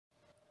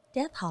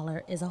Death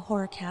Holler is a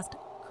horror cast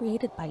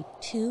created by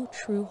two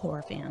true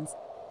horror fans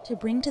to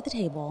bring to the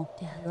table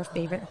your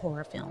favorite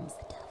horror films.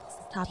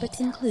 Topics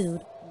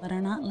include, but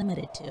are not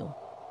limited to,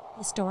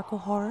 historical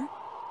horror,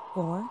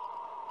 gore,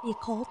 the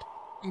occult,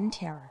 and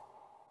terror.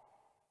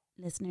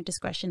 Listener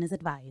discretion is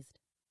advised.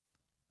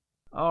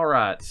 All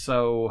right,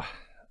 so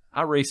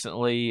I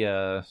recently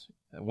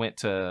went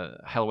to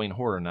Halloween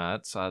Horror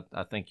Nights. I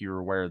think you're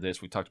aware of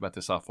this. We talked about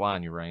this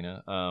offline,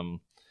 Urena.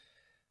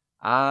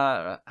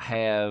 I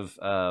have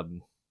I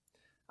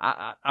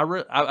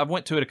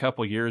went to it a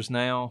couple of years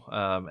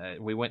now.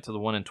 We went to the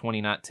one in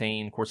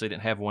 2019. Of course, they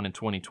didn't have one in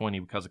 2020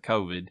 because of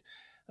COVID.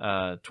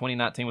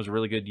 2019 was a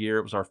really good year.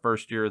 It was our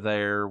first year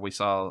there. We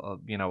saw a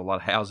lot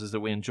of houses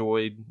that we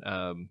enjoyed.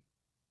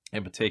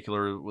 In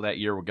particular, that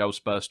year with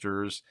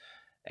Ghostbusters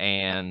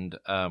and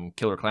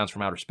Killer Clowns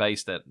from Outer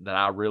Space that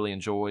I really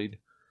enjoyed.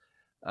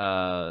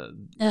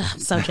 I'm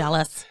so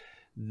jealous.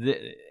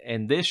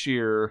 And this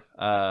year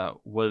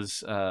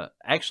was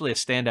actually a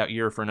standout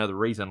year for another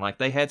reason. Like,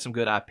 they had some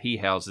good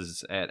IP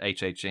houses at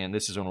HHN.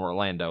 This is in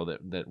Orlando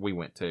that we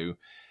went to.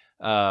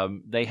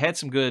 They had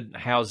some good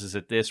houses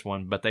at this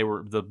one, but they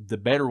were the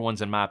better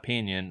ones, in my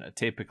opinion,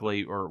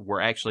 typically, or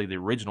were actually the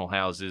original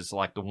houses,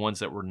 like the ones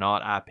that were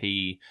not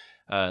IP.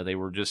 They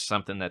were just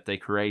something that they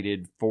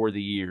created for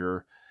the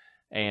year.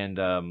 And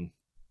the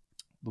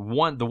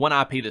one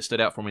IP that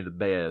stood out for me the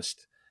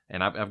best,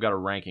 and I've got a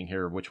ranking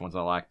here of which ones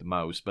I like the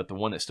most, but the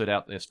one that stood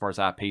out as far as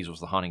IPs was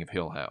The Haunting of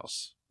Hill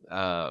House.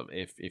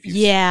 If you,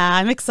 yeah,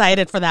 I'm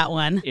excited for that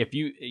one.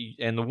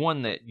 And the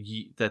one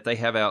that they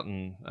have out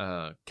in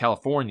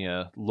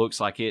California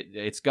looks like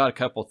it's got a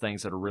couple of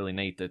things that are really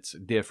neat that's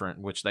different,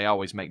 which they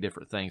always make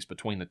different things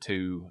between the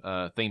two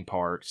theme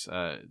parks,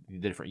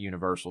 different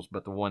Universals.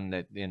 But the one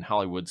that in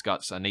Hollywood's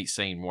got a neat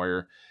scene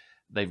where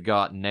they've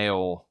got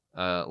Nell,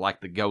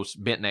 like the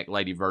ghost bent neck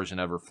lady version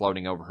of her,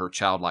 floating over her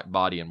childlike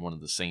body in one of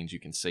the scenes you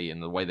can see.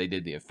 And the way they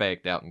did the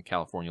effect out in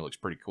California looks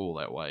pretty cool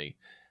that way.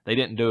 They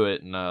didn't do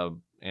it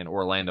in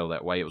Orlando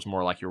that way. It was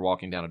more like you're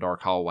walking down a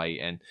dark hallway,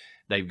 and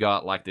they've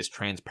got like this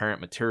transparent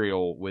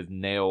material with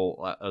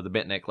Nell, the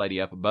bent neck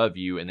lady, up above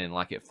you, and then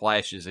like it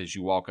flashes as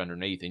you walk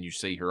underneath, and you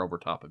see her over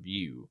top of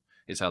you.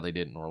 Is how they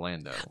did in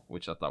Orlando,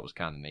 which I thought was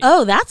kind of neat.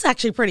 Oh, that's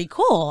actually pretty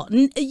cool.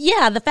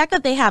 Yeah, the fact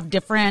that they have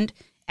different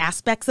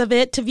aspects of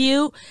it to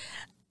view.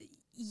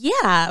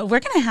 Yeah,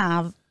 we're gonna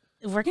have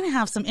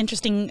some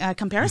interesting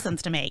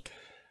comparisons to make.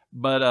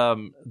 But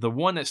the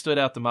one that stood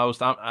out the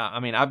most, I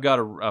mean, I've got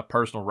a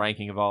personal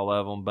ranking of all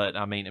of them, but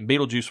I mean, and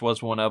Beetlejuice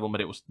was one of them, but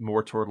it was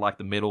more toward like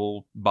the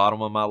middle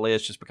bottom of my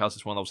list, just because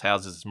it's one of those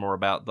houses. It's more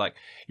about like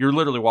you're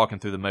literally walking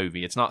through the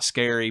movie. It's not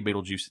scary.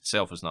 Beetlejuice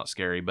itself is not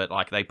scary, but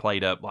like they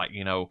played up like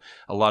a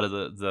lot of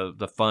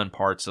the fun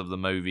parts of the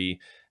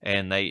movie.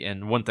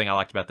 And one thing I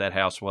liked about that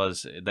house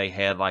was they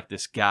had like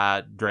this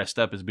guy dressed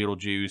up as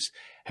Beetlejuice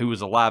who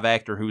was a live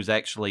actor who was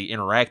actually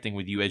interacting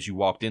with you as you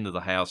walked into the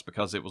house,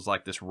 because it was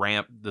like this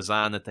ramp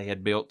design that they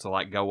had built to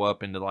like go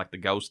up into like the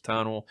ghost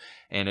tunnel.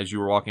 And as you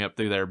were walking up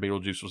through there,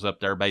 Beetlejuice was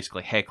up there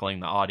basically heckling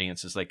the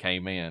audience as they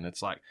came in.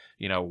 It's like,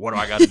 what do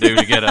I got to do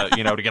to get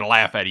a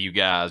laugh out of you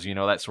guys,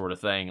 that sort of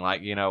thing. Like,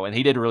 and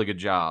he did a really good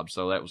job.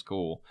 So that was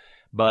cool.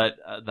 But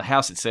the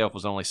house itself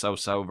was only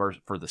so-so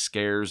for the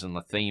scares and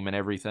the theme and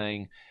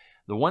everything.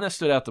 The one that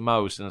stood out the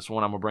most, and it's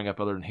one I'm going to bring up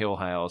other than Hill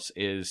House,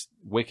 is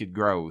Wicked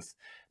Growth.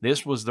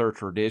 This was their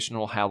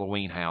traditional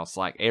Halloween house.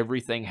 Like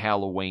everything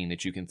Halloween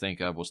that you can think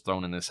of was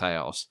thrown in this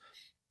house.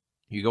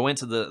 You go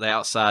into the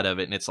outside of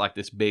it, and it's like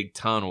this big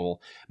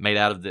tunnel made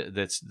out of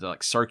that's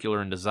like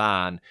circular in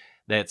design,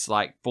 that's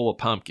like full of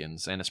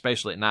pumpkins, and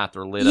especially at night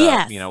they're lit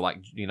up,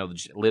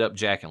 the lit up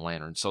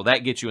jack-o'-lanterns. So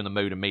that gets you in the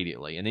mood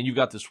immediately. And then you've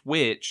got this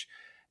witch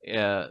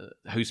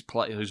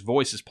whose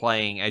voice is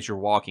playing as you're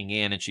walking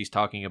in, and she's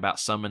talking about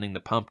summoning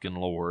the Pumpkin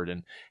Lord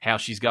and how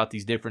she's got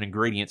these different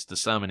ingredients to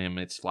summon him.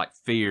 It's like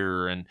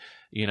fear and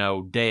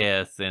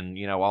death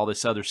and all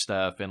this other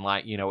stuff, and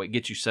like it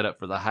gets you set up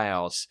for the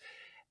house.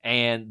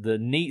 And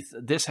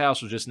this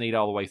house was just neat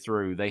all the way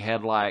through. They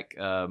had like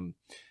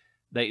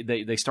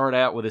they start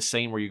out with a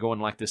scene where you're going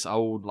like this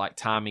old like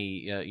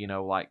timey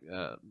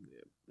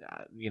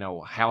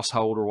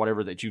household or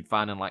whatever that you'd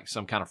find in like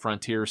some kind of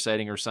frontier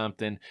setting or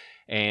something.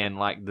 And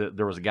like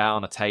there was a guy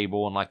on a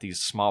table, and like these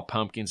small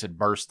pumpkins had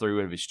burst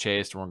through out of his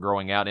chest and were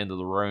growing out into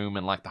the room,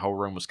 and like the whole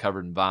room was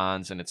covered in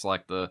vines. And it's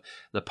like the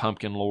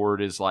Pumpkin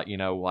Lord is like,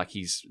 like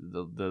he's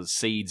the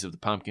seeds of the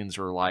pumpkins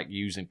are like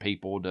using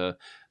people to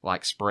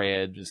like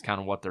spread, is kind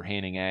of what they're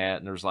hinting at.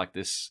 And there's like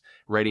this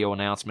radio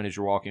announcement as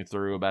you're walking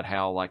through about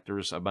how like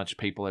there's a bunch of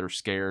people that are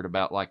scared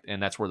about like,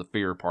 and that's where the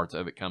fear parts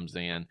of it comes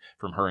in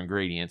from her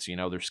ingredients.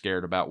 They're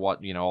scared about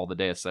what, all the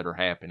deaths that are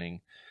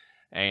happening.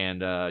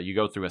 And you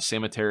go through a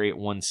cemetery at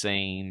one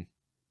scene.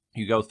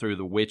 You go through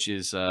the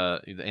witch's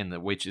in the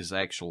witch's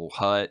actual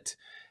hut.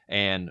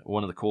 And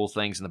one of the cool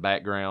things in the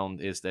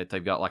background is that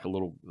they've got like it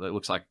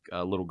looks like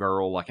a little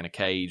girl, like in a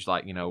cage,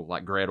 like,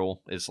 like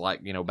Gretel is like,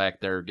 back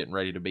there getting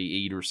ready to be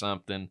eat or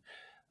something.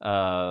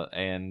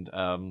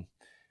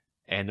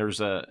 And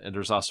there's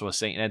also a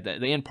scene, and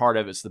the end part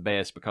of it's the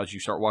best because you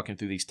start walking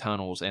through these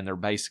tunnels, and they're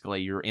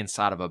basically you're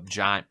inside of a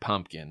giant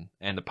pumpkin,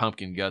 and the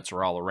pumpkin guts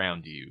are all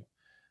around you.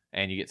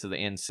 And you get to the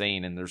end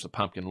scene, and there's a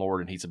pumpkin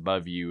lord, and he's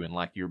above you, and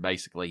like you're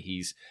basically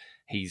he's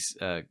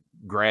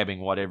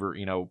grabbing whatever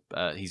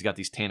he's got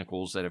these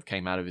tentacles that have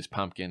came out of his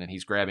pumpkin, and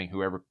he's grabbing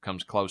whoever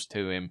comes close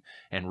to him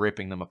and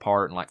ripping them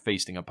apart and like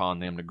feasting upon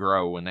them to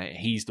grow. And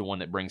he's the one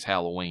that brings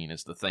Halloween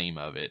as the theme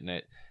of it,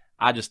 and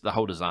the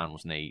whole design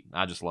was neat.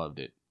 I just loved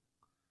it.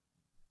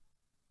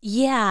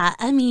 Yeah,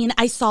 I mean,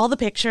 I saw the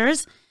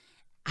pictures.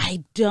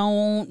 I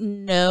don't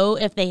know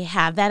if they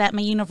have that at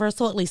my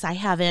Universal. At least I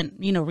haven't,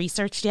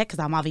 researched yet because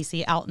I'm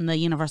obviously out in the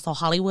Universal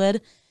Hollywood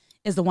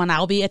is the one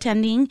I'll be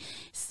attending.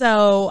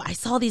 So I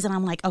saw these and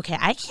I'm like, okay,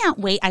 I can't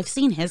wait. I've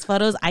seen his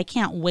photos. I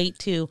can't wait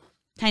to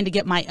kind of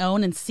get my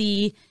own and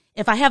see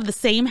if I have the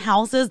same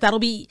houses. That'll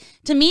be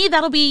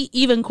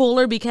even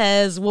cooler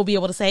because we'll be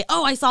able to say,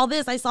 oh, I saw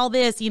this,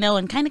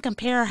 and kind of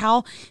compare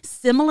how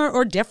similar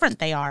or different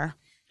they are.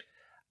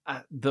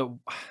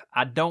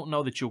 I don't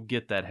know that you'll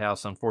get that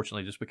house,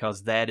 unfortunately, just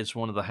because that is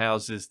one of the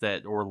houses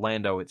that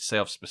Orlando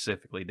itself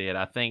specifically did.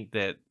 I think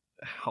that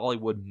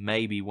Hollywood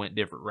maybe went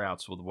different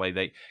routes with the way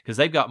because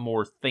they've got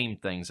more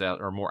themed things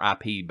out or more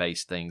IP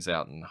based things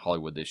out in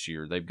Hollywood this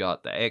year. They've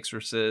got The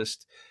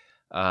Exorcist,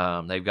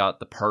 they've got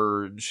The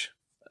Purge,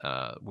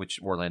 which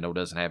Orlando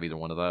doesn't have either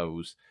one of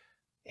those.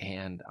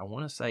 And I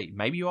want to say,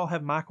 maybe you all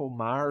have Michael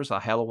Myers, a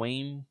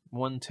Halloween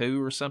one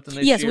too, or something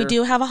this year? Yes, we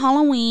do have a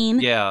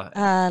Halloween. Yeah.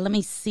 Let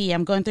me see.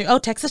 I'm going through. Oh,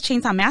 Texas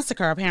Chainsaw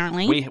Massacre,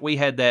 apparently. We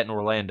had that in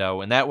Orlando,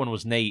 and that one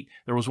was neat.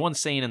 There was one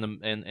scene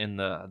in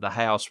the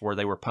house where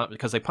they were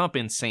because they pump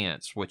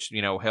incense, which,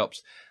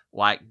 helps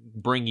like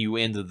bring you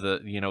into the,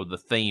 the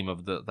theme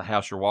of the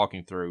house you're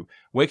walking through.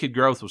 Wicked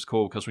Growth was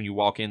cool because when you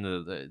walk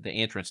into the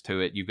entrance to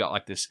it, you've got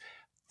like this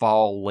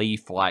fall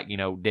leaf, like,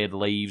 dead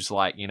leaves,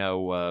 like,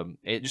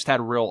 it just had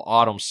a real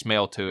autumn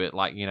smell to it,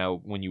 like,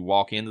 when you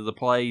walk into the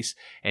place.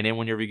 And then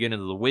whenever you get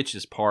into the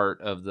witch's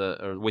part of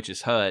the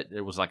witch's hut,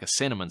 it was like a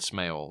cinnamon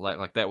smell,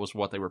 like that was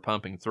what they were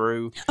pumping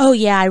through. Oh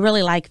yeah, I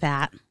really like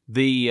that.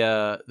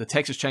 The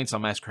Texas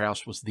Chainsaw Massacre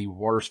house was the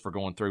worst for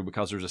going through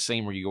because there's a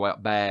scene where you go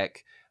out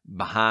back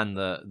behind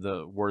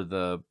where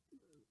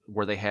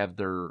they have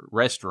their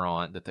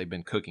restaurant that they've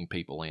been cooking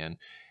people in.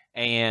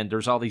 And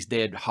there's all these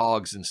dead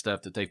hogs and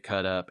stuff that they've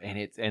cut up,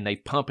 and they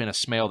pump in a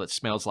smell that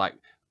smells like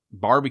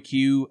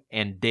barbecue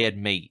and dead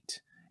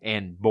meat.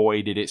 And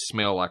boy, did it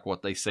smell like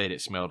what they said it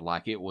smelled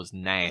like. It was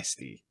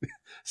nasty.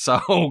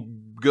 So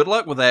good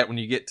luck with that when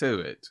you get to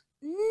it.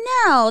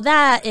 No,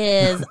 that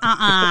is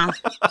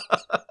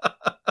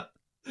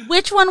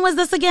Which one was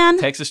this again?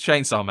 Texas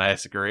Chainsaw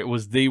Massacre. It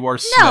was the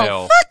worst smell.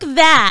 No, fuck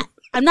that.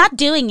 I'm not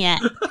doing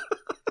it.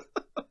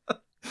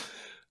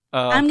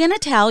 I'm gonna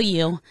tell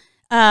you.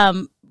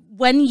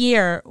 One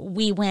year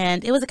we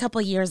went, it was a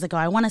couple of years ago,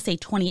 I want to say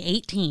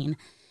 2018,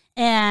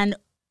 and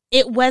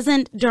it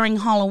wasn't during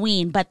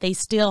Halloween, but they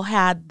still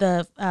had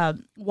the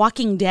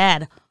Walking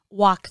Dead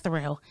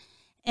walkthrough.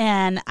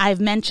 And I've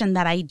mentioned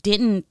that I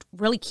didn't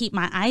really keep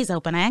my eyes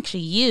open. I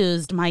actually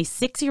used my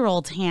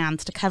 6-year-old's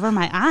hands to cover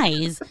my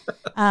eyes.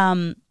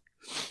 And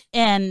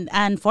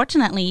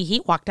unfortunately, he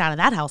walked out of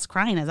that house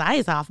crying his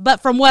eyes off.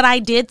 But from what I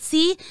did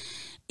see,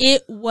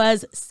 it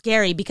was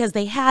scary because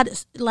they had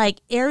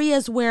like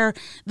areas where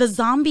the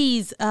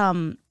zombies,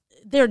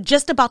 they're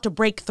just about to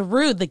break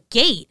through the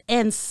gate,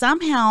 and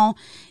somehow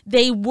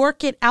they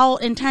work it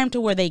out in time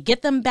to where they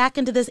get them back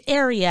into this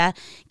area,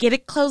 get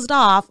it closed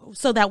off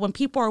so that when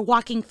people are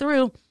walking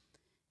through,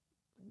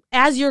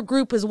 as your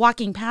group is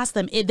walking past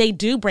them, they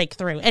do break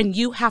through, and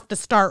you have to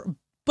start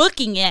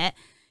booking it,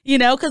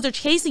 because they're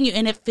chasing you,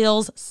 and it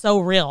feels so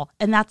real.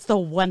 And that's the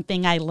one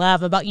thing I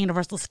love about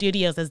Universal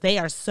Studios is they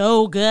are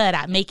so good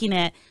at making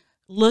it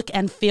look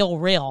and feel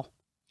real.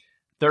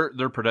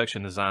 Their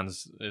production design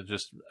is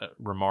just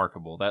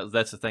remarkable.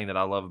 That's the thing that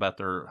I love about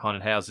their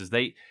haunted houses.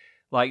 They,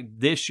 like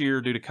this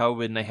year due to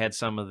COVID, and they had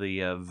some of the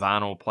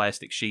vinyl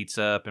plastic sheets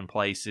up in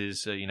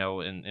places,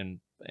 and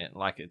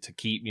like to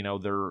keep,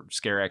 their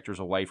scare actors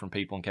away from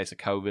people in case of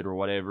COVID or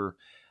whatever.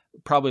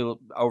 Probably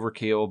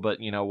overkill, but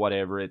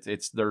whatever.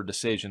 It's their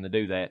decision to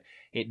do that.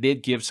 It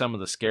did give some of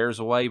the scares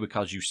away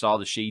because you saw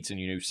the sheets and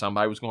you knew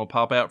somebody was going to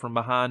pop out from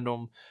behind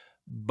them.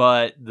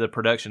 But the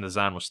production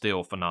design was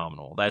still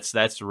phenomenal. That's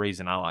the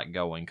reason I like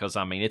going, because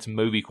it's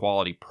movie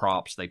quality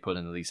props they put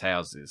into these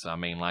houses.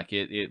 Like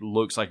it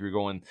looks like you're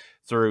going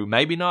through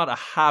maybe not a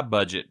high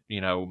budget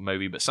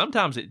movie, but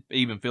sometimes it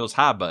even feels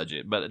high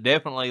budget, but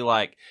definitely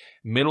like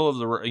middle of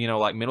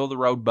the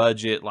road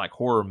budget, like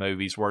horror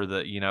movies where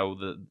you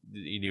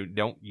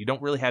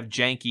don't really have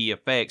janky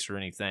effects or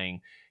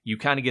anything. You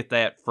kind of get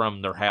that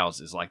from their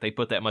houses, like they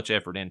put that much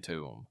effort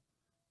into them.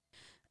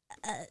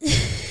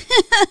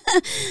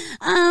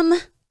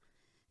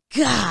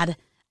 God,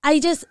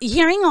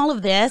 hearing all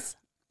of this,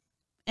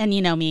 and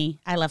me,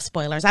 I love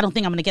spoilers. I don't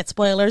think I'm going to get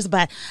spoilers,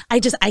 but I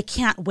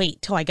can't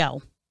wait till I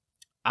go.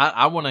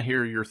 I want to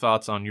hear your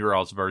thoughts on your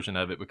all's version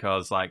of it,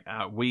 because like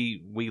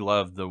we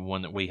loved the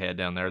one that we had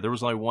down there. There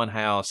was only one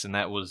house, and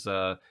that was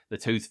the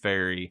Tooth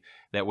Fairy,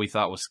 that we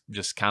thought was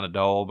just kind of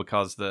dull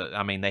because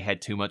they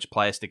had too much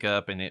plastic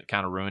up and it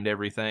kind of ruined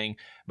everything.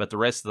 But the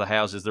rest of the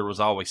houses, there was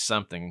always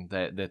something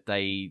that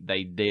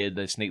they did,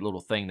 this neat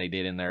little thing they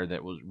did in there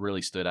that was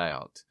really stood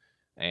out.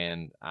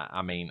 And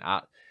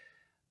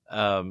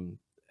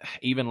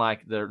even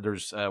like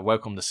there's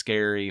Welcome to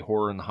Scary,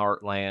 Horror in the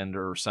Heartland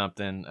or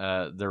something.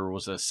 There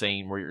was a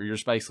scene where you're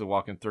just basically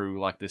walking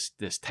through like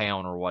this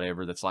town or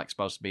whatever that's like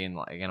supposed to be in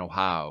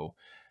Ohio,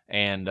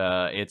 and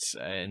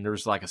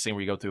there's like a scene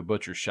where you go through a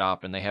butcher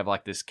shop and they have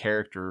like this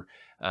character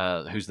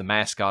who's the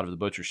mascot of the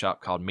butcher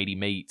shop called Meaty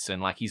Meats,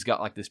 and like he's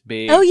got like this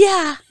big. Oh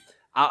yeah.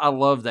 I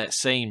love that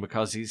scene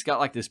because he's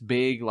got like this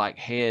big like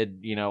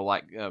head,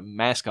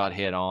 mascot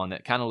head on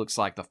that kind of looks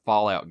like the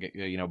Fallout,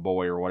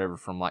 boy or whatever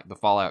from like the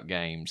Fallout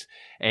games.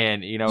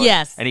 And,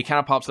 yes. And he kind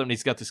of pops up and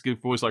he's got this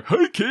goofy voice like,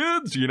 "Hey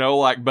kids,"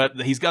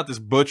 but he's got this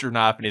butcher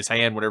knife in his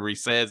hand whenever he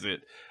says it.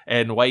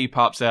 And the way he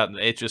pops out,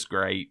 it's just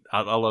great.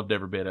 I loved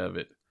every bit of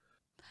it.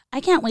 I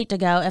can't wait to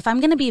go. If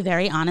I'm going to be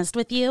very honest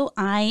with you,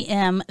 I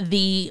am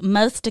the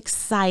most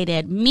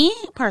excited, me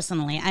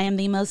personally, I am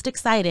the most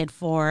excited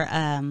for,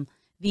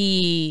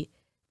 the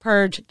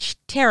Purge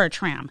Terror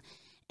Tram.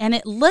 And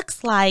it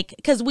looks like,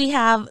 because we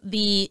have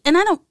I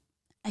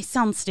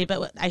sound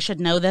stupid, I should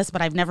know this,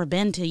 but I've never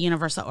been to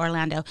Universal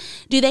Orlando.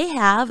 Do they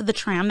have the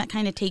tram that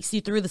kind of takes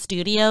you through the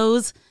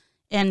studios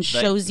and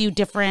shows you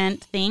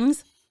different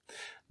things?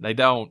 They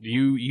don't.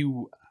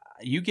 You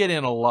get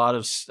in a lot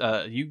of,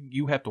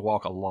 you have to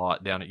walk a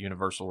lot down at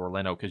Universal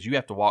Orlando because you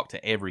have to walk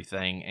to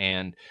everything.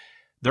 And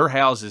their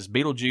houses,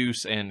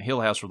 Beetlejuice and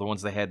Hill House were the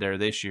ones they had there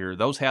this year.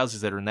 Those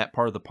houses that are in that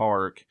part of the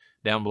park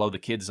down below the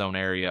kids zone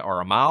area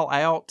are a mile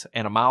out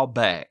and a mile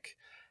back.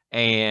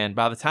 And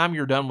by the time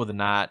you're done with the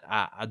night,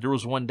 there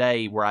was one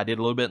day where I did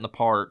a little bit in the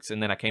parks,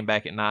 and then I came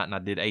back at night and I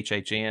did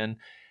HHN.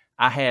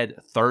 I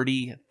had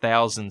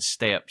 30,000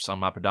 steps on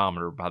my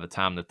pedometer by the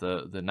time that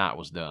the night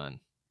was done.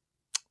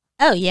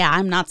 Oh, yeah,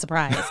 I'm not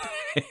surprised.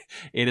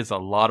 It is a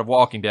lot of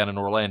walking down in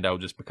Orlando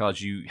just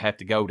because you have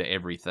to go to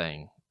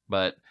everything.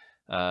 But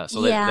I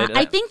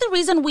think the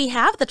reason we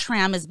have the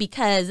tram is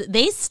because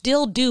they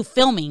still do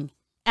filming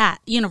at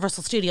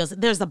Universal Studios.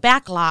 There's a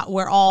back lot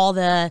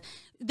where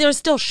there's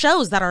still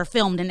shows that are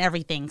filmed and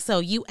everything. So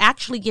you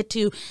actually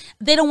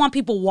they don't want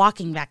people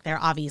walking back there,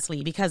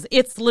 obviously, because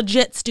it's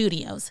legit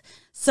studios.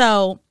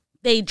 So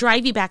they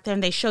drive you back there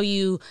and they show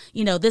you,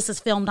 this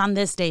is filmed on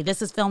this day.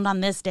 This is filmed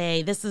on this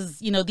day. This is,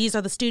 these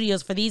are the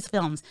studios for these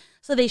films.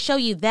 So they show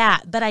you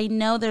that. But I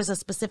know there's a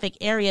specific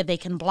area they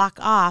can block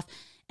off.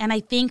 And I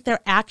think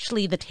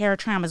the Terror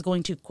Tram is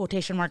going to,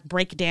 quotation mark,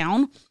 break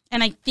down.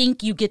 And I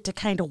think you get to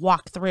kind of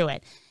walk through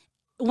it.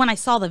 When I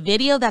saw the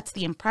video, that's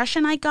the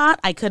impression I got.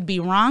 I could be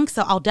wrong,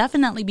 so I'll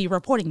definitely be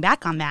reporting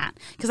back on that.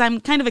 Because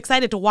I'm kind of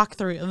excited to walk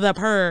through the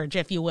Purge,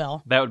 if you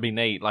will. That would be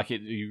neat. Like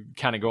you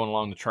kind of going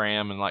along the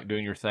tram and like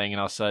doing your thing,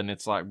 and all of a sudden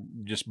it's like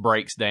just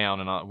breaks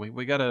down, and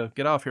we got to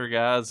get off here,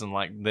 guys. And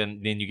like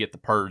then you get the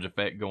Purge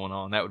effect going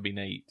on. That would be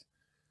neat.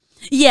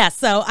 Yeah,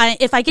 so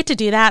if I get to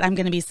do that, I'm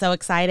going to be so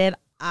excited.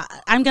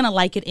 I'm going to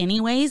like it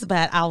anyways,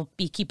 but I'll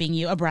be keeping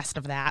you abreast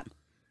of that.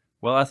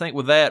 Well, I think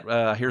with that,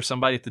 I hear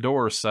somebody at the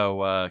door,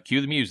 so cue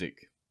the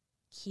music.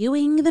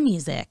 Cueing the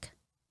music.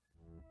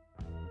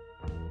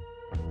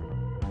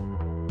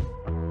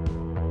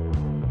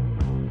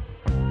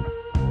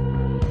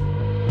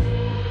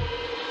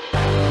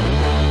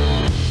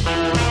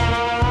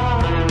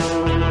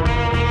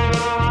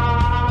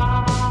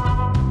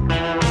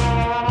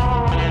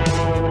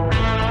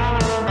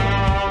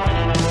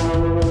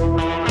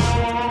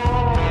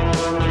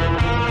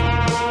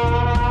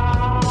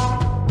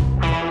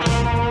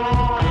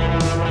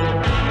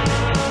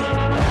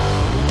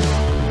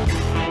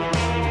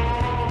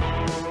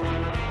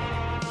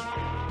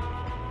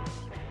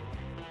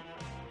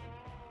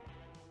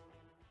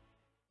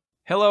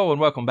 Hello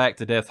and welcome back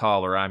to Death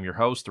Holler. I'm your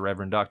host, the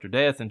Reverend Dr.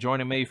 Death, and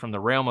joining me from the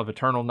realm of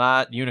eternal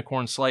night,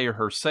 Unicorn Slayer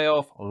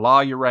herself,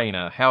 La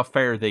Llareyna. How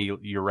fare thee,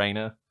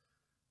 Llareyna?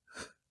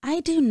 I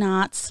do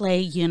not slay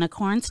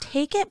unicorns.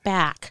 Take it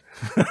back.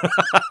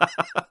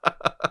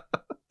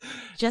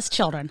 Just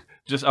children.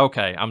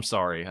 Okay. I'm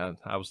sorry.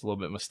 I was a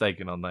little bit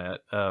mistaken on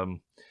that.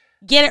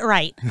 Get it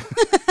right.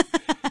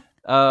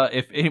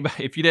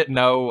 If you didn't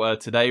know,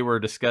 today we're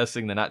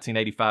discussing the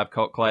 1985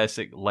 cult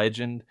classic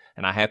Legend,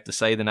 and I have to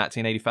say the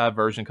 1985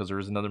 version because there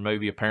is another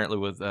movie apparently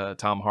with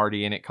Tom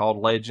Hardy in it called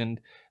Legend.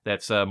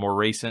 That's more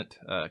recent,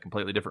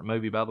 completely different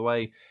movie, by the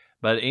way.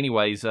 But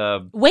anyways,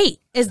 wait,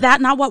 is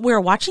that not what we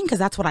were watching? Because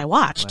that's what I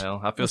watched.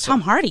 Well, I feel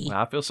Tom Hardy.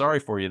 I feel sorry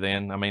for you.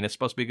 Then I mean, it's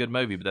supposed to be a good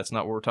movie, but that's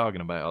not what we're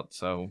talking about.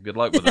 So good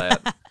luck with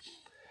that.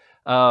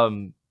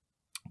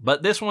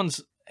 But this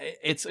one's.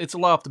 It's a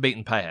lot off the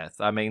beaten path.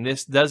 I mean,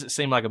 this doesn't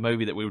seem like a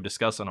movie that we would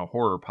discuss on a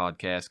horror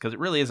podcast because it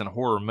really isn't a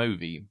horror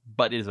movie,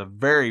 but it is a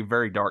very,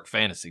 very dark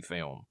fantasy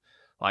film.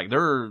 Like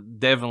there are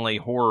definitely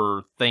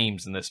horror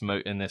themes in this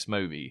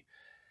movie,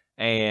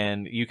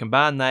 And you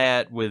combine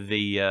that with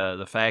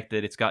the fact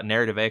that it's got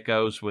narrative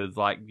echoes with,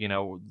 like, you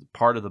know,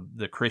 part of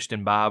the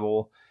Christian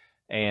Bible,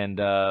 and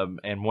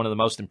one of the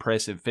most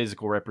impressive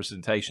physical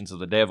representations of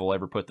the devil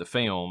ever put to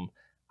film.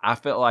 I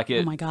felt like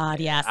it. Oh my God,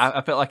 yes. I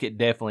felt like it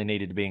definitely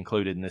needed to be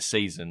included in this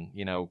season,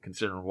 you know,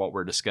 considering what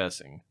we're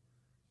discussing.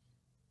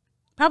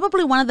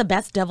 Probably one of the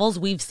best devils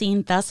we've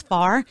seen thus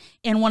far,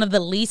 and one of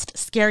the least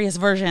scariest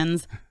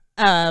versions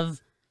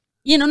of,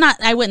 you know, not,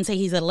 I wouldn't say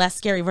he's a less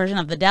scary version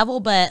of the devil,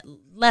 but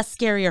less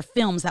scarier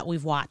films that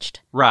we've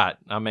watched. Right.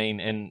 I mean,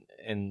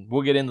 and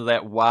we'll get into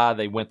that, why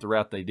they went the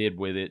route they did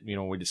with it, you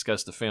know, when we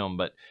discussed the film,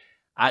 but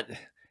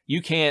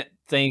you can't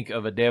think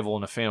of a devil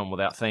in a film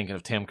without thinking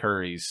of Tim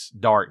Curry's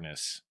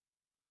Darkness.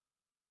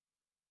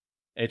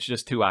 It's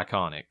just too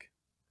iconic.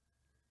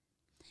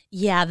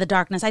 Yeah, the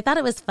Darkness. I thought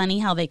it was funny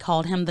how they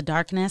called him the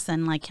Darkness,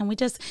 and like, can we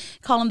just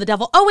call him the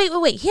devil? Oh,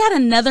 wait. He had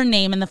another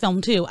name in the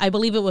film too. I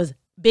believe it was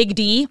Big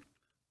D.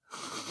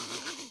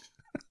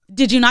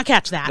 Did you not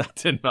catch that? I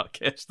did not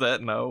catch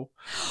that, no.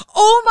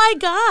 Oh my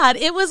God.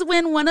 It was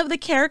when one of the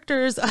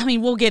characters, I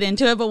mean, we'll get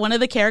into it, but one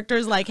of the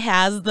characters like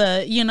has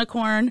the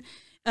unicorn,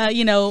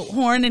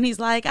 horn, and he's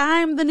like,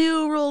 I'm the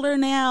new ruler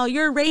now.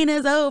 Your reign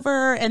is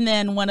over. And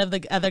then one of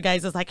the other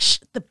guys is like, shh,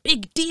 the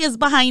Big D is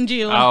behind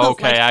you. And Oh,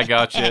 okay, like, I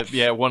got you.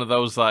 Yeah, one of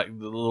those, like,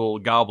 the little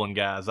goblin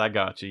guys. I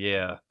got you,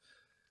 yeah.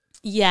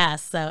 Yeah,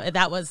 so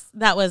that was,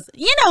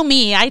 you know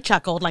me, I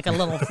chuckled like a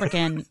little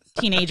freaking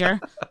teenager.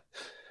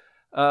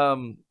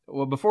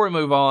 Well, before we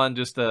move on,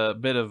 just a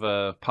bit of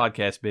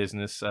podcast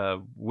business.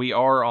 We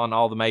are on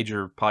all the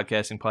major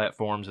podcasting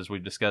platforms, as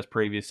we've discussed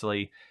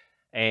previously.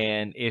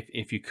 And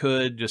if you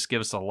could just give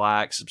us a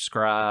like,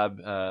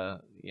 subscribe,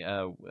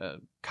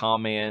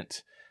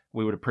 comment,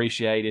 we would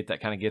appreciate it.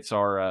 That kind of gets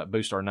our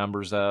boost our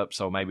numbers up,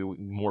 so maybe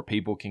more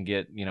people can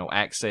get, you know,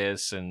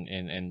 access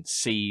and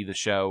see the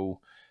show.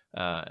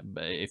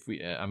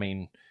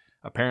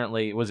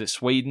 Apparently, was it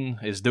Sweden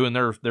is doing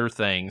their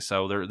thing,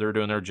 so they're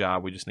doing their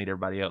job. We just need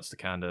everybody else to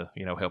kind of,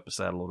 you know, help us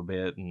out a little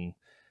bit, and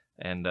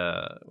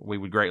we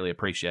would greatly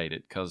appreciate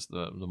it, because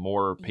the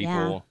more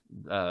people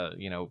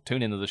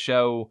tune into the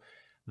show,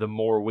 the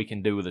more we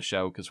can do with the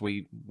show, because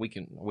we've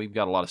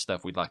got a lot of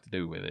stuff we'd like to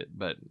do with it,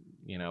 but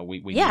you know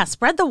we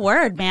spread the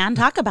word, man.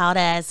 Talk about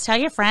us. Tell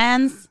your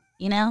friends.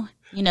 You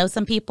know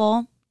some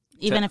people.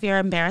 Even if you're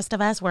embarrassed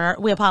of us,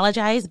 we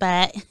apologize,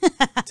 but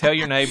tell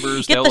your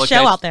neighbors. Get the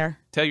show out there.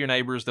 Tell your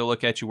neighbors. They'll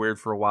look at you weird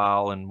for a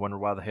while and wonder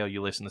why the hell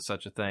you listen to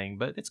such a thing.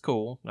 But it's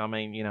cool. I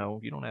mean, you know,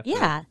 you don't have to.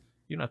 Yeah.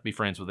 You don't have to be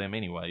friends with them,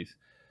 anyways.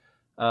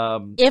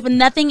 If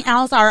nothing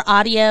else, our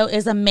audio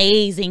is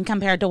amazing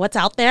compared to what's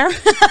out there.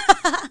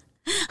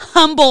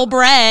 Humble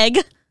brag.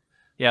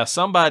 Yeah,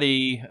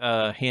 somebody,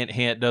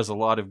 hint, does a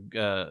lot of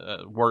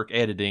work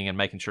editing and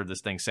making sure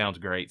this thing sounds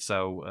great.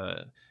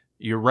 So.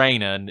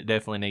 Llareyna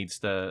definitely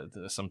needs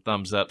some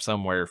thumbs up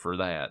somewhere for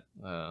that.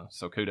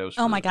 So kudos.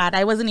 Oh my God,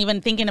 I wasn't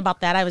even thinking about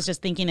that. I was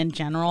just thinking in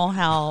general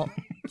how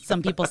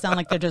some people sound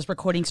like they're just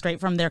recording straight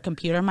from their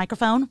computer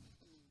microphone.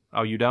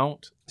 Oh, you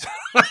don't?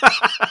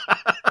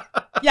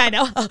 Yeah, I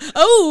know.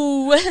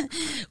 Oh,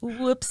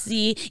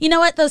 whoopsie. You know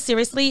what, though?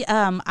 Seriously,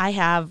 I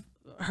have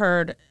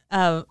heard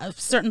of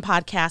certain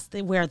podcasts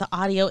where the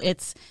audio,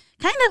 it's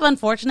kind of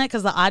unfortunate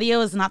because the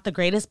audio is not the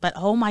greatest, but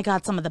oh my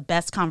God, some of the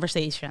best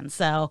conversations.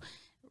 So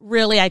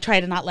really, I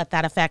try to not let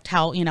that affect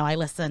how, you know, I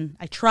listen.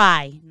 I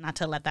try not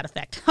to let that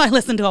affect how I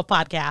listen to a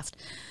podcast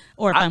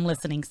or if I'm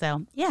listening.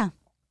 So, yeah.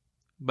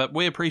 But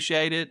we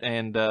appreciate it.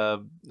 And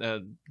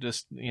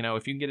just, you know,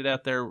 if you can get it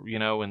out there, you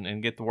know,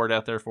 and get the word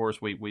out there for us,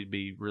 we'd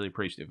be really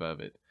appreciative of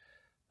it.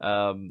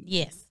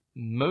 Yes.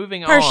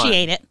 Moving on.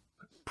 Appreciate it.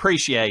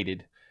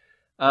 Appreciated.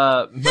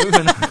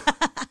 Moving on.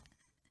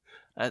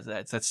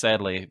 That's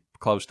sadly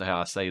close to how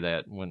I say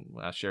that when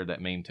I shared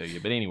that meme to you.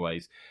 But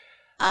anyways.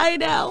 I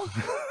know.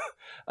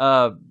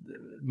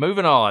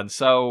 Moving on.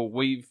 So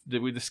we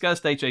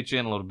discussed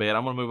HHN a little bit.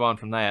 I'm going to move on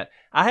from that.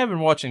 I have been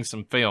watching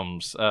some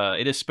films.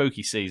 It is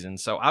spooky season,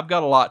 so I've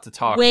got a lot to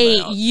talk about.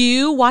 Wait,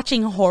 you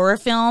watching horror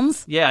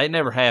films? Yeah, it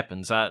never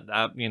happens.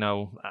 I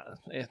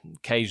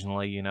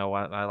occasionally, you know,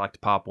 I like to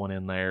pop one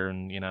in there,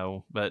 and you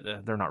know, but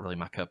they're not really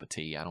my cup of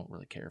tea. I don't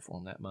really care for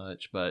them that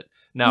much. But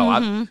no,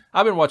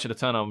 I've been watching a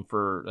ton of them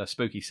for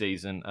spooky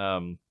season.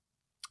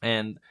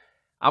 And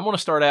I'm going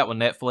to start out with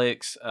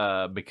Netflix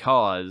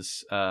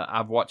because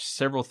I've watched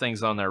several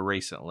things on there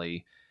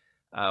recently.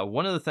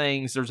 One of the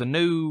things, there's a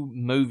new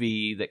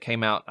movie that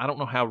came out. I don't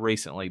know how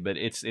recently, but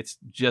it's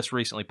just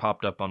recently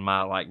popped up on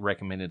my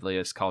recommended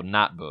list called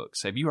Night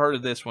Books. Have you heard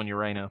of this one,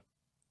 Llareyna?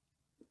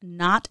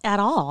 Not at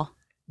all.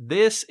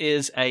 This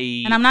is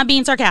and I'm not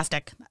being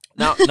sarcastic.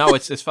 No,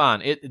 it's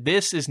fine.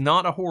 This is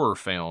not a horror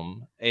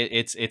film.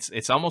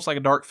 It's almost like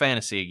a dark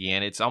fantasy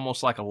again. It's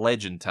almost like a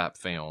legend type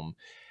film.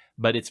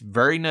 But it's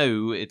very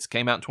new. It's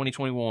came out in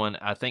 2021.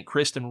 I think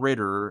Kristen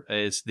Ritter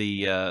is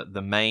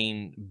the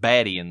main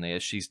baddie in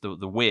this. She's the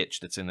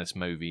witch that's in this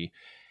movie,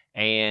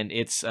 and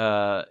it's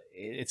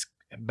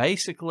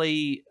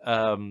basically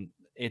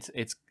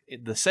it's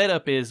the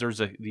setup is there's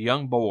the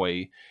young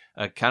boy,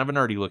 kind of a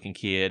nerdy looking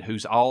kid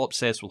who's all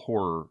obsessed with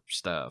horror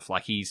stuff.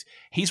 Like he's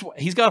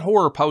got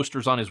horror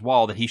posters on his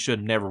wall that he should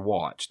have never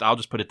watched. I'll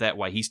just put it that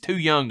way. He's too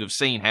young to have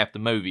seen half the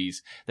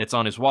movies that's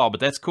on his wall, but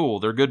that's cool.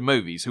 They're good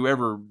movies.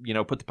 Whoever,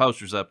 put the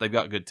posters up, they've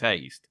got good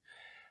taste.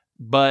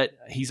 But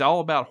he's all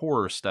about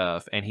horror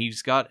stuff, and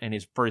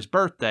for his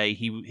birthday,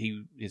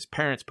 his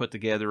parents put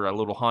together a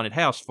little haunted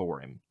house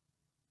for him.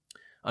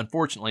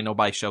 Unfortunately,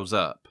 nobody shows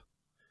up.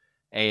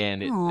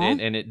 And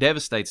it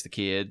devastates the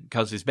kid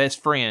because his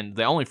best friend,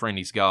 the only friend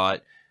he's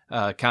got,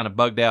 kind of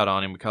bugged out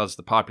on him because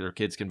the popular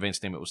kids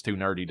convinced him it was too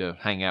nerdy to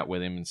hang out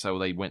with him, and so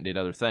they went and did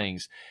other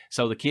things.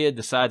 So the kid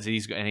decides that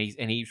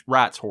he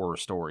writes horror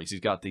stories. He's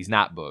got these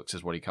night books,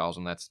 is what he calls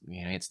them. That's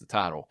hence the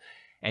title.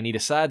 And he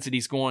decides that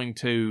he's going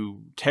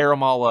to tear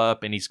them all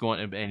up, and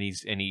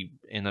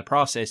in the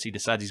process he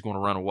decides he's going to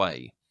run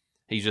away.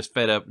 He's just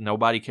fed up.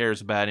 Nobody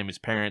cares about him. His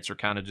parents are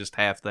kind of just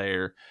half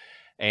there.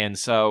 And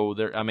so,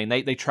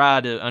 they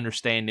try to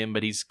understand him,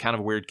 but he's kind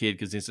of a weird kid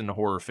because he's into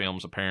horror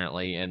films,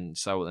 apparently, and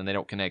they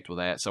don't connect with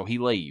that. So he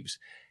leaves.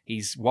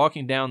 He's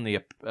walking down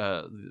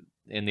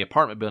in the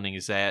apartment building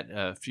he's at,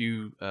 a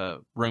few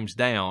rooms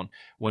down,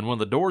 when one of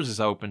the doors is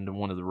opened in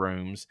one of the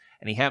rooms,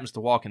 and he happens to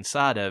walk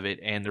inside of it,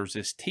 and there's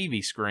this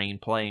TV screen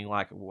playing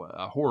like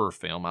a horror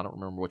film. I don't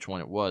remember which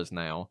one it was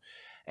now.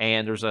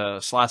 And there's a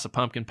slice of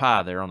pumpkin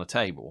pie there on the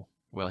table.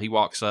 Well, he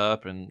walks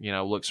up and,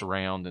 looks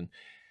around, and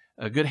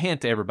a good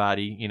hint to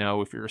everybody,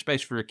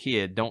 especially for a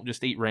kid, don't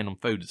just eat random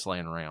food that's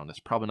laying around. That's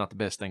probably not the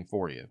best thing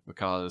for you,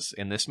 because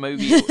in this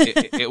movie,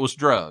 it was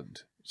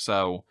drugged.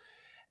 So,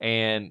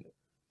 and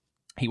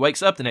he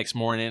wakes up the next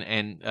morning,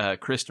 and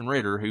Kristen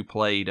Ritter, who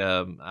played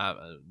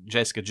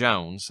Jessica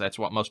Jones, that's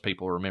what most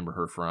people remember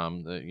her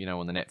from,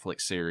 in the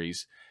Netflix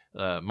series,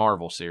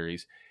 Marvel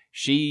series.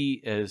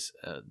 She is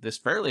this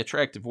fairly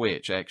attractive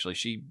witch, actually.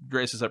 She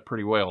dresses up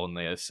pretty well in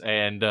this,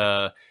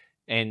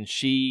 and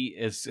she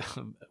is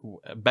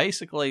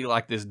basically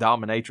like this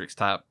dominatrix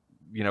type,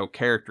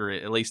 character,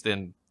 at least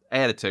in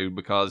attitude,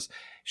 because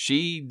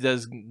she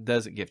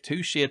doesn't give two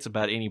shits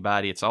about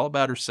anybody. It's all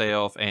about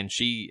herself, and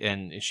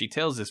she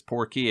tells this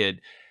poor kid,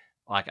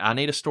 like, I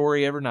need a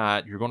story every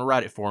night. You're going to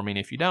write it for me, and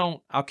if you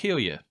don't, I'll kill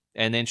you.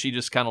 And then she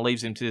just kind of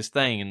leaves him to this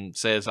thing and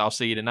says, I'll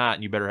see you tonight,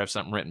 and you better have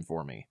something written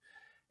for me.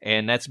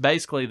 And that's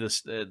basically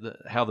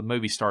how the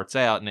movie starts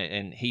out,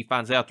 and he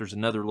finds out there's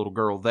another little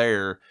girl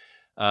there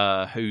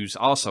who's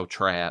also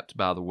trapped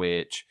by the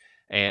witch,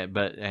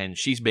 and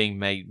she's being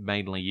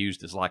mainly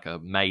used as like a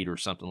maid or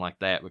something like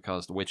that,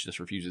 because the witch just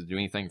refuses to do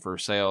anything for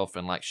herself,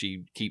 and like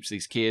she keeps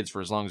these kids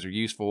for as long as they're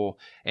useful,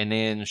 and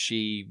then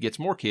she gets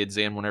more kids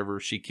in whenever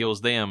she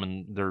kills them,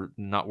 and they're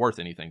not worth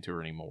anything to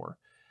her anymore.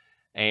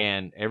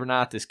 And every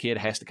night this kid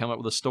has to come up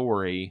with a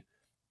story,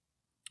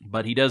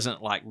 but he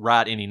doesn't like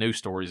write any new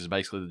stories, is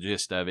basically the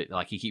gist of it.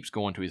 Like, he keeps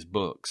going to his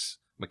books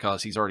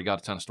because he's already got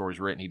a ton of stories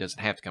written. He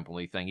doesn't have to come up with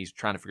anything. He's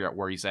trying to figure out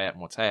where he's at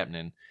and what's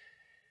happening.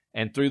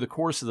 And through the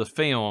course of the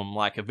film,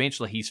 like,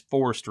 eventually he's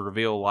forced to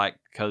reveal, like,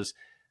 because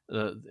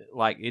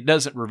like, it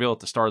doesn't reveal at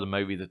the start of the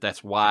movie that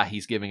that's why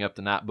he's giving up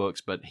the night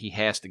books, but he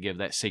has to give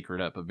that secret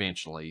up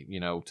eventually,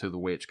 to the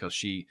witch, because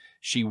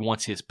she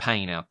wants his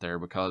pain out there,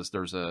 because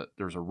there's a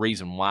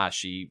reason why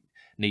she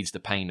needs the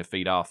pain to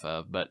feed off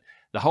of. But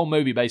the whole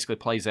movie basically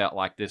plays out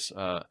like this,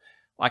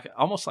 like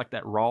almost like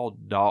that Raw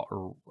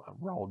Dahl,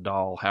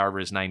 however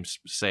his name's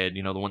said,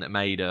 the one that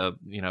made, Willy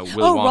Wonka.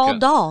 Roald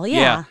Dahl,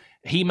 yeah.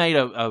 He made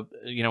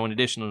in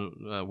addition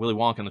to Willy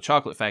Wonka and the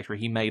Chocolate Factory,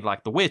 he made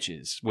like The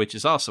Witches, which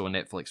is also a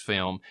Netflix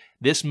film.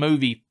 This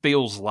movie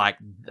feels like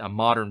a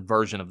modern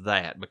version of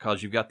that,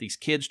 because you've got these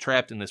kids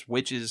trapped in this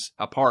witch's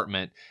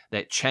apartment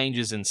that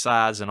changes in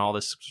size and all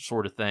this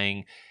sort of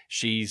thing.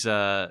 She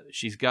has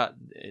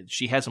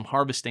them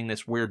harvesting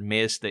this weird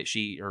mist that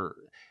she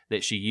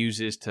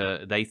uses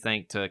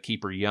to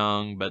keep her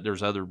young, but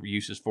there's other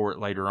uses for it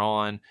later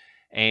on.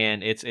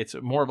 And it's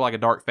more of like a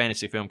dark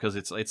fantasy film, because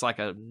it's like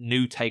a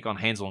new take on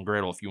Hansel and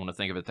Gretel, if you want to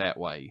think of it that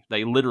way.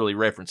 They literally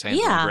reference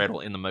Hansel and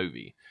Gretel in the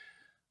movie.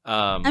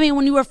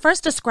 When you were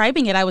first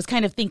describing it, I was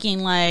kind of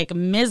thinking like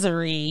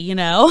Misery,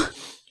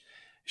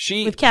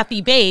 with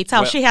Kathy Bates,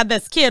 how she had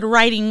this kid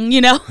writing,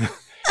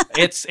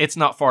 It's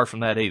not far from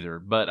that either,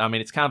 but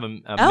it's kind of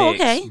a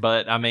mix. Okay.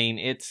 But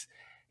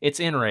it's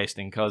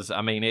interesting because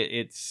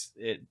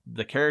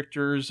the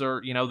characters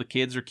are, the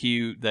kids are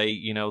cute. They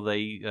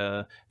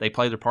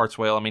play their parts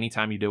well.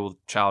 Anytime you deal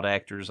with child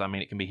actors,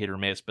 it can be hit or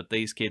miss, but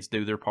these kids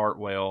do their part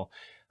well.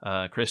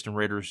 Kristen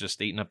Ritter's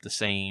just eating up the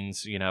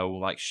scenes,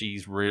 like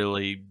she's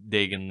really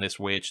digging this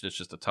witch that's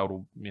just a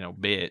total,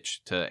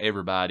 bitch to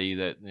everybody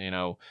that,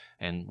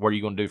 and what are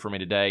you going to do for me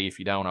today? If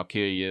you don't, I'll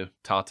kill you.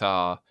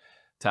 Ta-ta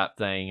type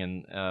thing.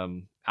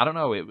 And, I don't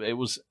know.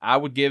 I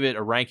would give it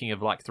a ranking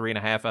of like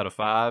 3.5 out of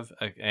 5,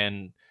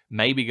 and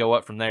maybe go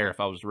up from there if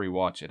I was to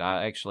rewatch it.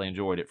 I actually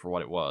enjoyed it for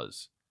what it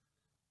was.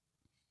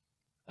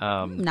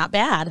 Not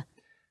bad.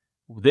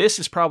 This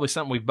is probably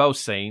something we've both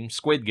seen,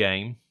 Squid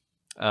Game.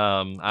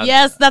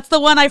 Yes, that's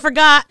the one I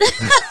forgot.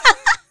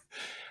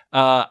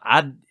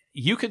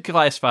 you could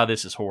classify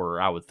this as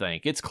horror, I would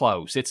think. It's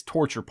close. It's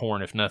torture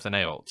porn, if nothing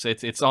else.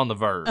 It's on the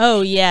verge.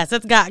 Oh, yes.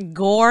 It's got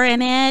gore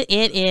in it.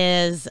 It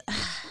is...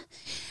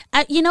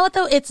 you know what,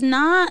 though? It's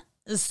not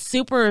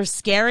super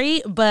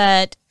scary,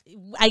 but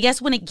I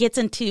guess when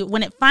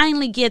it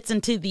finally gets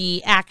into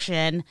the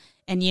action,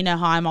 and you know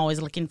how I'm always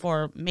looking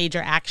for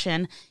major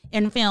action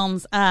in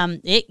films,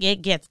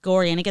 it gets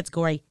gory, and it gets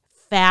gory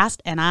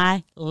fast, and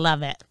I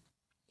love it.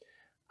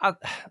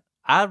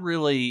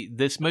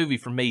 This movie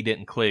for me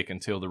didn't click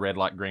until the red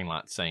light, green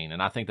light scene.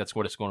 And I think that's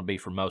what it's going to be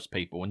for most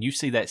people. When you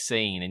see that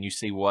scene and you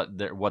see what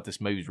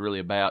this movie's really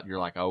about, you're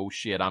like, oh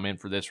shit, I'm in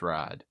for this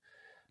ride.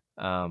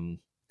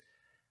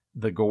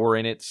 The gore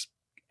in it's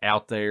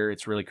out there.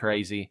 It's really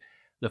crazy.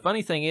 The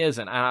funny thing is,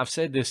 and I've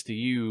said this to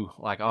you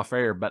like off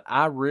air, but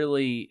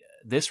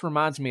this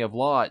reminds me a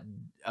lot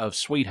of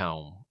Sweet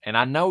Home. And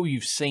I know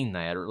you've seen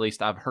that, or at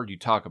least I've heard you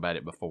talk about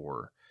it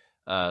before.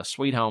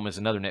 Sweet Home is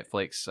another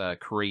Netflix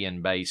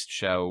Korean-based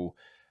show,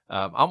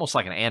 almost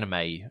like an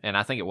anime, and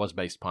I think it was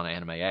based upon an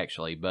anime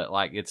actually. But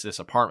like, it's this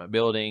apartment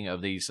building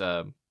of these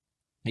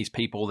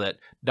people that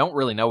don't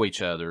really know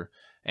each other,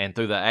 and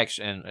through the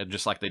action,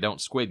 just like they don't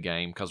Squid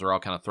Game, because they're all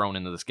kind of thrown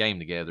into this game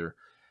together.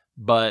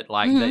 But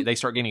like they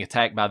start getting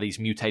attacked by these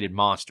mutated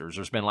monsters.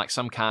 There's been like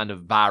some kind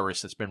of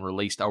virus that's been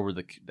released over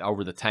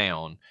the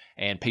town,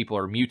 and people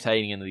are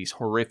mutating into these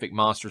horrific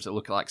monsters that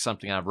look like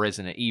something out of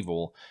Resident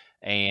Evil.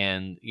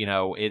 And, you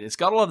know, it's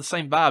got a lot of the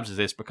same vibes as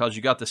this, because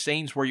you got the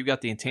scenes where you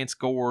got the intense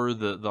gore,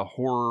 the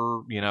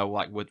horror, you know,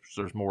 like which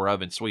there's more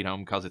of in Sweet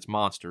Home because it's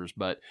monsters.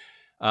 But,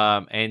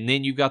 and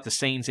then you've got the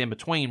scenes in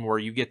between where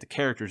you get the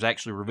characters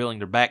actually revealing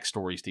their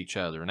backstories to each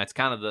other. And that's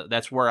kind of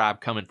that's where I'm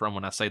coming from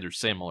when I say they're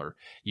similar.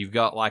 You've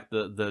got like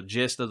the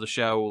gist of the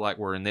show, like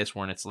where in this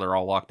one, they're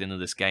all locked into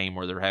this game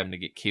where they're having to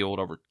get killed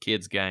over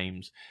kids'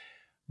 games.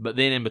 But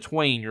then in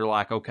between, you're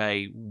like,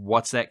 okay,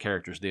 what's that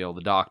character's deal?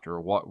 The doctor,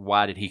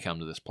 why did he come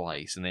to this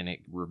place? And then it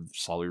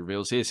slowly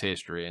reveals his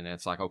history. And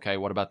it's like, okay,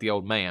 what about the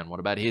old man? What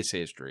about his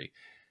history?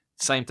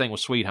 Same thing with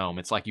Sweet Home.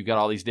 It's like you've got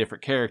all these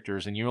different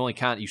characters, and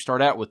you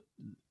start out with,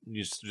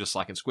 just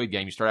like in Squid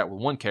Game, you start out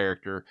with one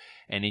character,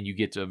 and then you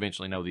get to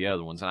eventually know the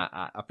other ones. And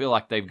I feel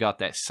like they've got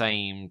that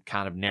same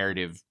kind of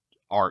narrative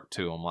arc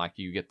to them. Like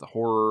you get the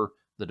horror,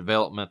 the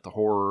development, the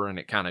horror, and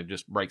it kind of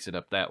just breaks it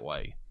up that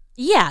way.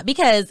 Yeah,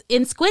 because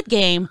in Squid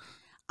Game,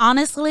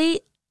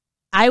 honestly,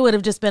 I would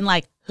have just been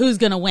like, who's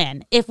going to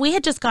win? If we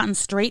had just gotten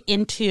straight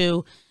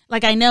into,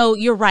 like, I know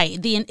you're right.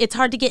 It's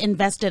hard to get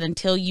invested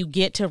until you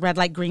get to red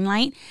light, green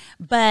light.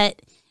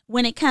 But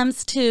when it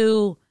comes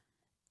to,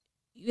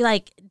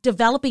 like,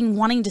 developing,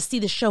 wanting to see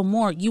the show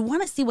more, you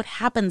want to see what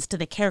happens to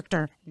the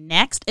character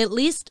next, at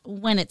least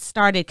when it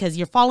started, because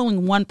you're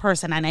following one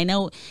person. And I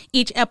know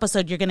each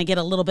episode you're going to get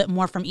a little bit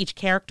more from each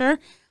character.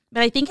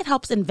 But I think it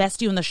helps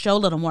invest you in the show a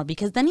little more,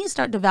 because then you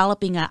start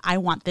developing I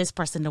want this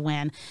person to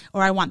win,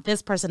 or I want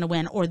this person to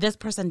win, or this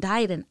person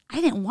died and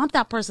I didn't want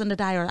that person to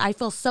die, or I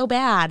feel so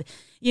bad.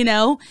 You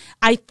know,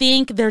 I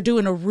think they're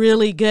doing a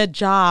really good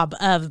job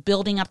of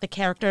building up the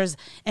characters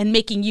and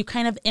making you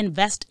kind of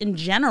invest in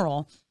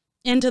general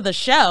into the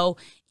show,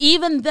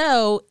 even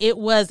though it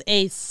was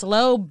a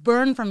slow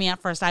burn for me at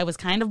first. I was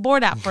kind of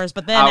bored at first,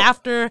 but then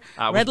after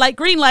red light,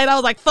 green light, I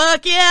was like,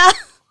 fuck yeah.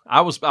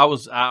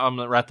 I'm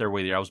right there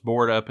with you. I was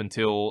bored up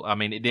until,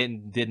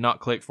 it did not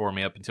click for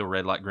me up until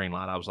red light, green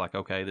light. I was like,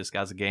 okay, this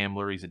guy's a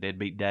gambler. He's a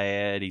deadbeat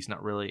dad. He's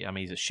not really,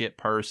 he's a shit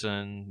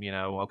person,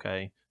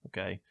 okay.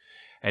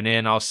 And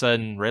then all of a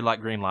sudden, red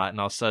light, green light, and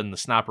all of a sudden the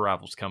sniper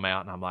rifles come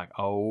out, and I'm like,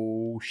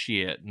 oh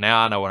shit, now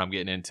I know what I'm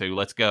getting into.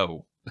 Let's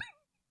go.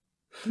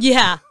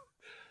 Yeah.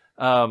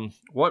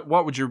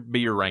 What would be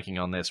your ranking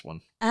on this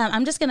one?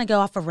 I'm just going to go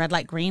off of red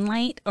light, green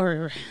light,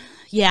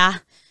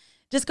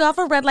 just go off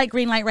of red light,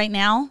 green light right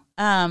now,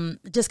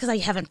 just because I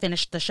haven't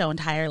finished the show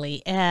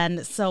entirely.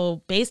 And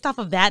so based off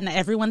of that, and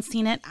everyone's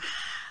seen it,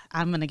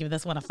 I'm going to give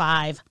this one a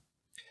 5.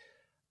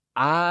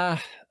 I've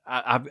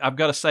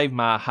got to save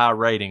my high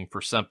rating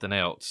for something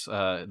else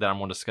that I'm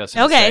going to discuss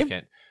in a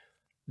second.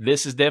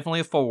 This is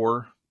definitely a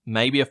 4,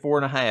 maybe a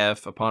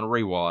 4.5 upon a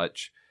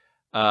rewatch.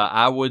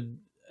 I would...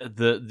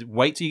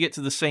 wait till you get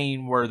to the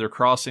scene where they're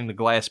crossing the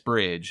glass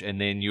bridge, and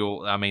then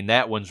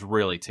that one's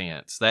really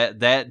tense.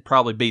 That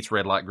probably beats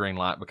red light, green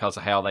light, because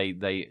of how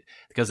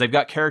because they've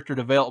got character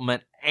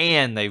development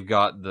and they've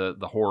got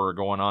the horror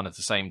going on at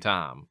the same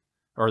time,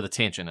 or the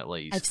tension at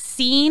least. I've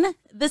seen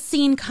the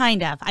scene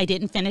kind of. I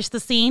didn't finish the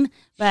scene,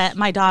 but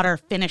my daughter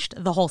finished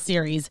the whole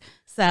series,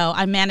 so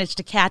I managed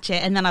to catch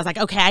it. And then I was like,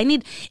 okay,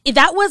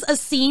 that was a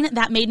scene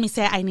that made me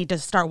say I need to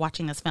start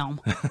watching this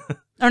film,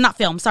 or not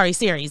film, sorry,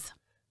 series.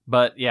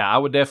 But yeah, I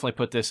would definitely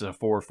put this as a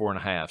 4,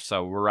 4.5.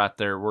 So we're right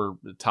there. We're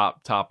the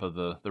top of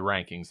the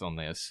rankings on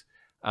this.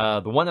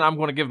 The one that I'm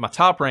going to give my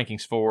top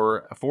rankings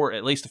for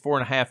at least a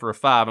 4.5 or a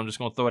 5. I'm just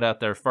going to throw it out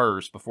there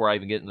first before I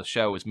even get in the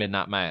show, is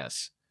Midnight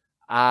Mass.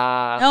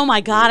 Oh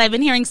my God, I've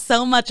been hearing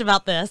so much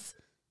about this.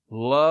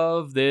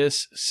 Love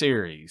this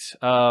series.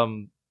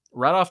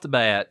 right off the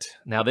bat,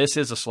 now this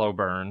is a slow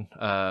burn,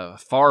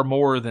 far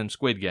more than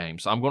Squid Game.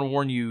 So I'm going to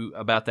warn you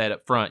about that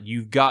up front.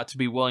 You've got to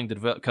be willing to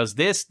develop, because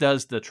this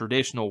does the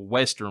traditional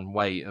Western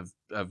way of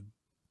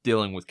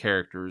dealing with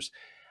characters.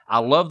 I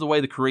love the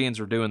way the Koreans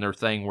are doing their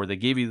thing, where they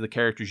give you the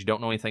characters, you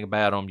don't know anything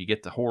about them, you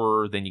get the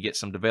horror, then you get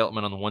some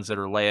development on the ones that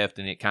are left,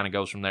 and it kind of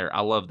goes from there.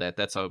 I love that.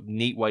 That's a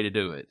neat way to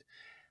do it.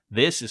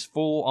 This is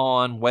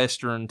full-on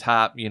Western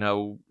type,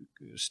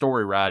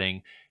 story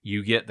writing.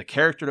 You get the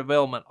character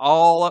development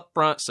all up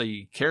front, so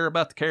you care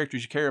about the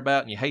characters you care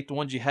about, and you hate the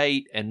ones you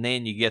hate, and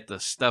then you get the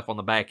stuff on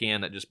the back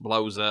end that just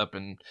blows up,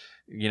 and,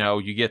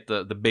 you get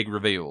the big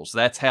reveals.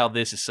 That's how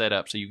this is set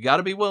up. So you've got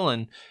to be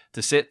willing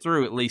to sit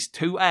through at least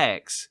 2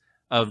 acts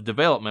of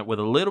development with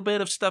a little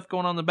bit of stuff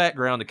going on in the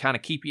background to kind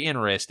of keep you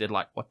interested,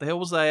 like, what the hell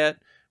was that?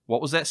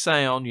 What was that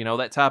sound?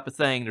 That type of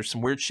thing. There's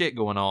some weird shit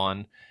going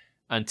on,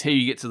 until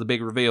you get to the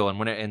big reveal.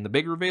 And the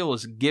big reveal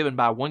is given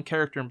by one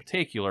character in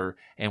particular,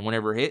 and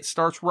whenever it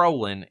starts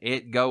rolling,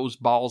 it goes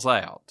balls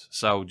out.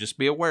 So just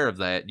be aware of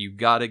that. You've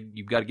got to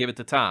give it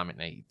the time it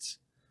needs.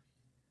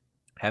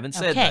 Having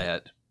said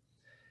that,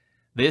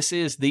 this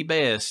is the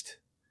best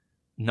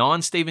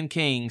non-Stephen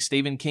King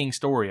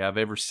story I've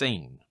ever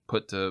seen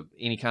put to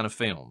any kind of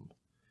film.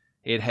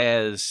 It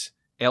has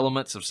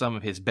elements of some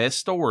of his best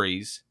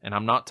stories, and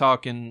I'm not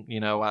talking,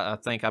 I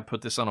think I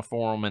put this on a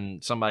forum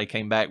and somebody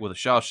came back with a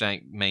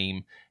Shawshank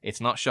meme.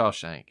 It's not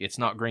Shawshank. It's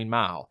not Green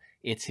Mile.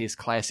 It's his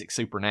classic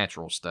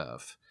supernatural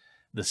stuff.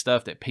 The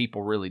stuff that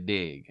people really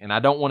dig. And I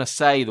don't want to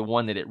say the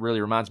one that it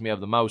really reminds me of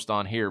the most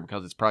on here,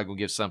 because it's probably going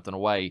to give something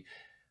away,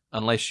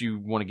 unless you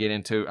want to get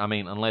into,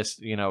 unless,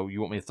 you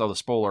want me to throw the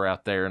spoiler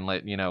out there and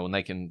let, and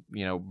they can,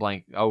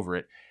 blank over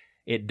it.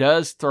 It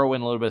does throw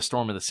in a little bit of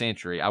Storm of the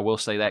Century. I will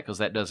say that, because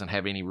that doesn't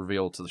have any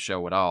reveal to the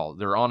show at all.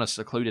 They're on a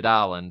secluded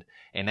island,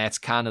 and that's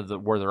kind of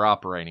where they're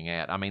operating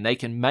at. They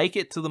can make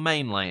it to the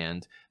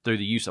mainland through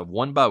the use of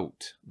one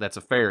boat. That's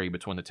a ferry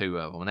between the two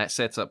of them, and that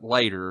sets up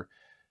later,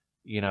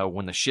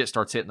 when the shit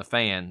starts hitting the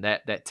fan,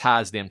 that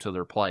ties them to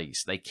their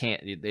place. They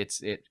can't.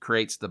 It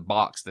creates the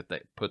box that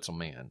puts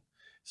them in.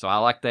 So I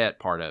like that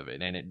part of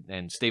it,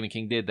 and Stephen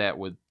King did that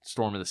with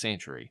Storm of the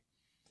Century.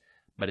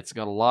 But it's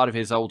got a lot of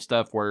his old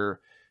stuff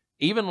where,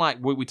 even like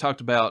what we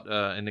talked about,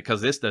 and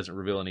because this doesn't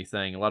reveal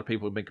anything, a lot of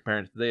people have been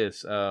comparing it to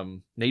this,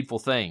 Needful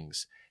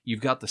Things. You've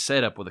got the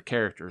setup with the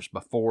characters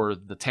before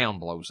the town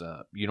blows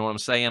up. You know what I'm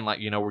saying? Like,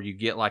 where you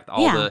get like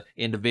all the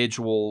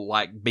individual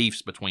like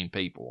beefs between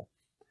people.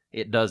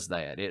 It does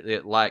that.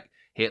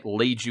 It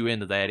leads you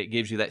into that. It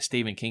gives you that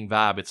Stephen King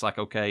vibe. It's like,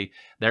 okay,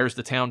 there's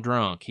the town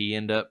drunk. He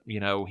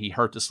he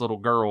hurt this little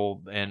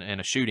girl in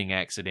a shooting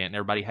accident, and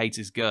everybody hates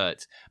his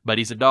guts, but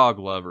he's a dog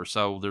lover,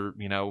 so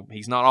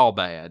he's not all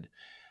bad.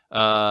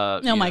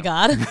 My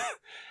God.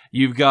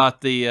 You've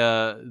got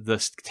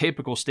the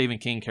typical Stephen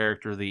King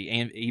character,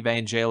 the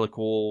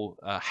evangelical,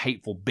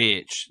 hateful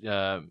bitch,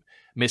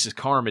 Mrs.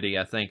 Carmody,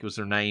 I think was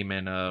her name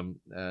in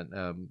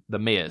The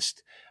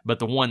Mist, but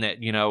the one that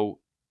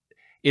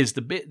is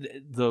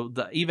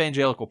the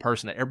evangelical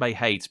person that everybody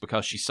hates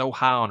because she's so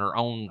high on her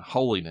own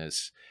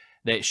holiness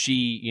that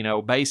she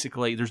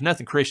basically there's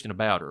nothing Christian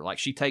about her. Like,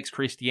 she takes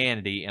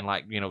Christianity and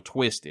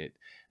twist it.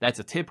 That's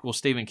a typical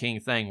Stephen King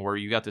thing, where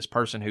you got this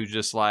person who's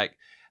just like,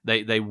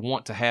 they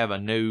want to have a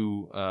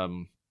new,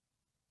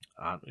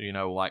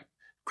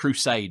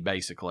 crusade,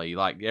 basically.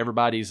 Like,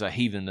 everybody's a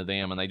heathen to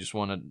them, and they just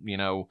want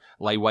to,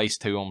 lay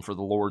waste to them for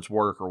the Lord's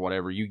work or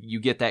whatever.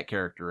 You get that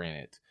character in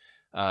it.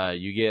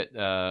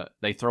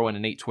 They throw in a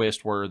neat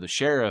twist where the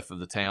sheriff of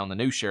the town, the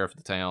new sheriff of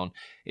the town,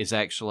 is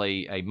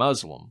actually a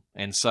Muslim.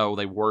 And so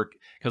they work,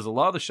 because a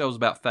lot of the show's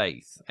about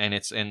faith, and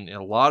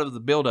a lot of the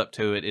build up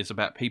to it is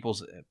about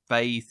people's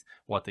faith,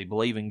 what they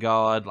believe in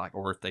God,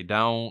 or if they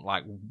don't,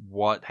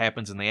 what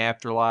happens in the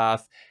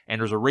afterlife. And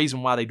there's a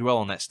reason why they dwell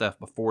on that stuff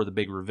before the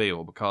big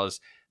reveal,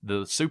 because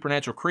the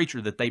supernatural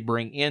creature that they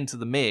bring into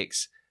the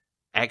mix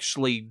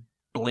actually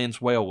blends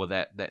well with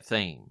that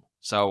theme.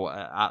 So,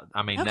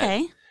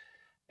 okay.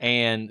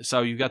 And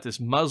so you've got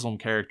this Muslim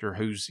character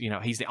who's,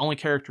 he's the only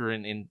character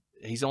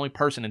he's the only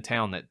person in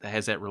town that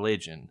has that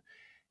religion.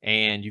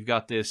 And you've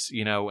got this,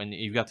 and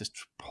you've got this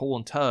pull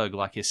and tug,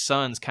 like his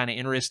son's kind of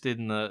interested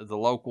in the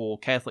local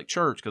Catholic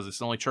church because it's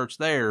the only church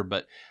there.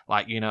 But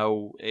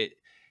you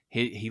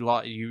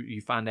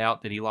find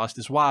out that he lost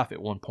his wife at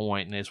one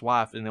point, and his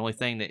wife, and the only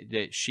thing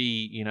that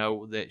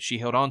she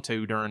held on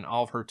to during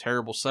all of her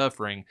terrible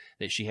suffering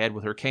that she had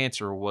with her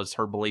cancer was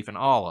her belief in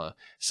Allah.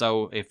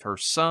 So if her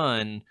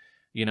son,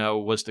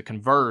 was to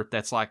convert,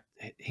 that's like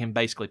him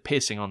basically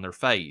pissing on their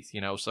faith,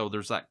 so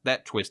there's like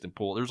that twist and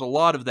pull. There's a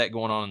lot of that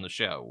going on in the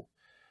show.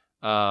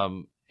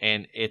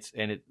 And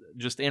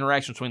just the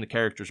interactions between the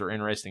characters are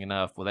interesting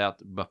enough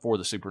before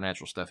the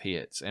supernatural stuff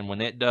hits. And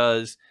when it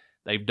does,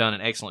 they've done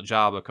an excellent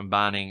job of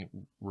combining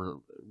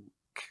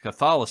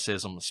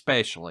Catholicism,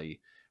 especially,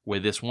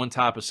 with this one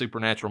type of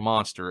supernatural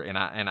monster. And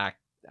I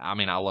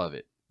love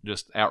it.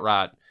 Just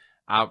outright.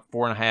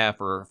 4.5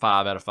 or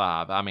 5 out of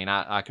 5.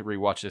 I could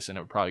rewatch this and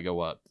it would probably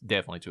go up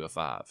definitely to a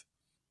 5.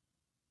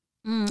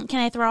 Can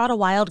I throw out a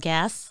wild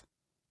guess?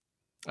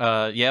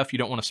 Yeah, if you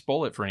don't want to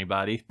spoil it for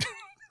anybody.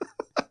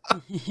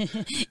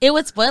 It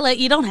would spoil it.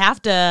 You don't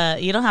have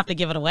to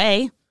give it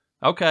away.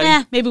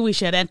 Okay. Maybe we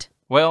shouldn't.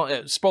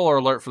 Well, spoiler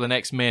alert for the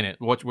next minute.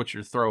 What's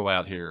your throw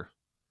out here?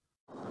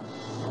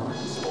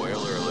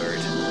 Spoiler alert.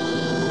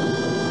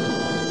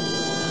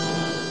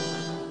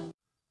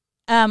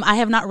 I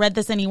have not read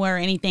this anywhere or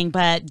anything,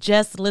 but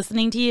just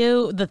listening to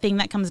you, the thing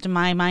that comes to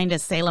my mind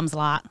is Salem's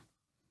Lot.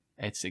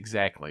 It's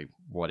exactly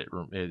what it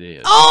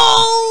is.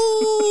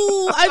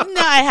 Oh!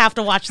 I have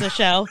to watch the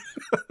show.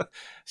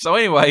 So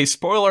anyway,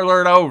 spoiler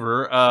alert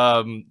over.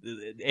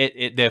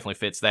 It definitely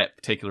fits that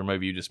particular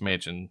movie you just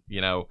mentioned.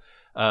 You know,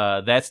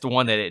 that's the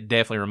one that it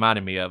definitely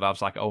reminded me of. I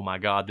was like, oh my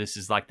God, this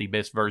is like the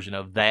best version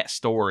of that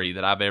story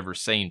that I've ever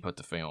seen put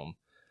to film.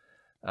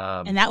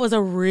 And that was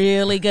a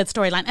really good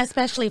storyline,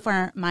 especially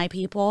for my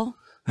people,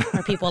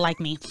 or people like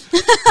me.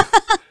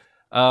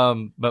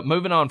 But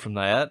moving on from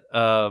that,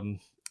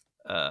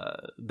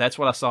 that's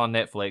what I saw on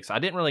Netflix. I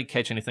didn't really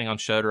catch anything on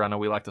Shudder. I know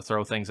we like to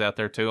throw things out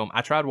there to them.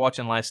 I tried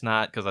watching last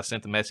night because I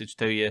sent the message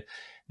to you,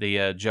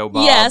 the Joe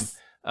Bob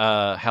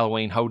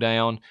Halloween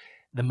Hoedown.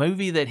 The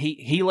movie that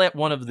he let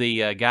one of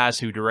the guys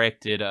who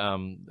directed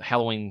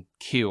Halloween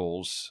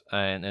Kills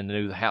and the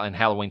new in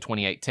Halloween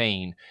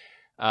 2018.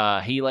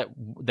 He let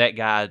that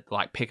guy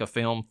like pick a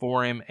film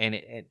for him, and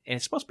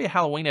it's supposed to be a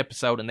Halloween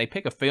episode, and they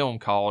pick a film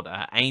called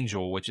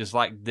Angel, which is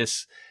like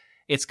this.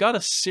 It's got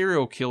a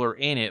serial killer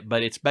in it,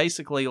 but it's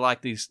basically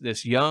like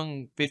this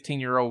young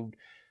 15-year-old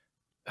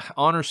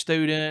honor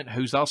student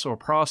who's also a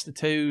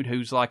prostitute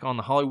who's like on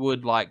the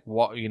Hollywood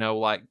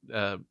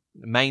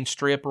main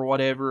strip or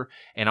whatever,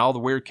 and all the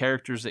weird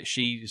characters that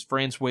she's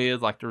friends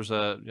with. Like there's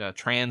a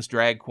trans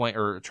drag queen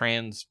or a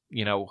trans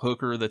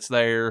hooker that's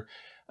there.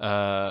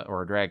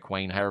 Or a drag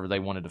queen, however they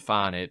want to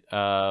define it.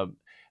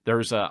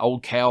 There's an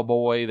old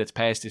cowboy that's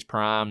past his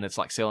prime that's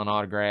like selling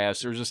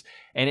autographs. There's just,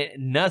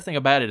 nothing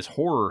about it is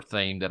horror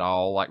themed at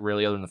all, like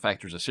really, other than the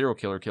fact there's a serial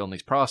killer killing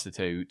these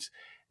prostitutes,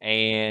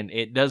 and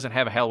it doesn't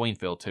have a Halloween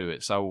feel to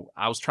it. So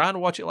I was trying to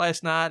watch it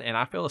last night, and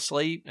I fell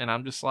asleep, and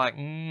I'm just like,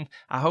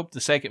 I hope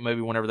the second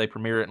movie, whenever they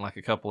premiere it in like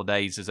a couple of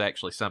days, is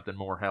actually something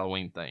more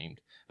Halloween themed.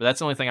 But that's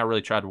the only thing I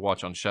really tried to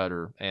watch on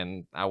Shudder,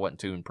 and I wasn't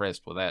too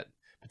impressed with that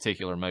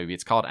particular movie.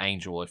 It's called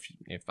Angel,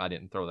 if I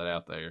didn't throw that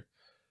out there.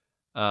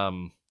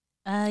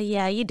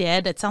 Yeah, you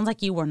did. It sounds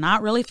like you were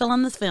not really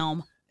feeling this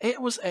film.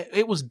 It was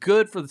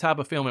good for the type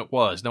of film it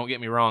was. Don't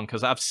get me wrong,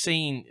 because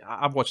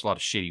I've watched a lot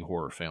of shitty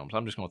horror films.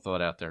 I'm just going to throw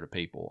it out there to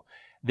people.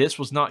 This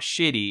was not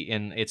shitty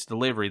in its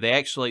delivery. They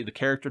actually, the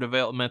character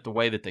development, the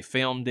way that they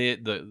filmed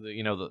it,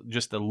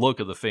 just the look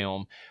of the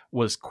film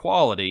was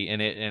quality.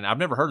 And I've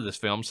never heard of this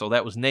film, so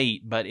that was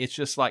neat. But it's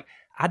just like,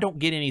 I don't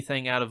get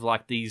anything out of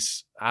like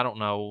these, I don't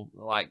know,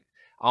 like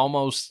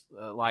almost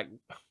like,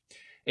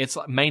 it's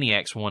like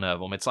Maniac's one of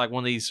them. It's like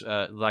one of these,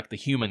 like the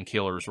human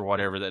killers or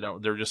whatever,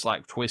 they're just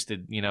like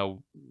twisted,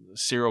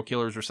 serial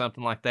killers or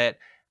something like that.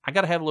 I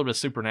got to have a little bit of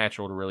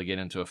supernatural to really get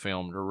into a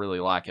film to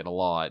really like it a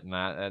lot. And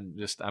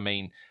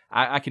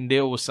I can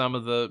deal with some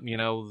of the,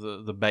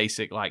 the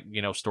basic, like,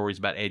 stories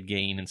about Ed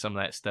Gein and some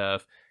of that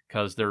stuff,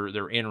 because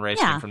they're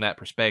interesting from that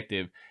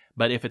perspective.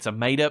 But if it's a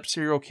made-up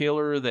serial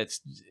killer,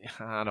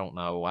 I don't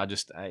know.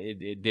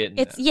 It didn't.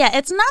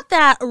 It's not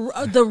that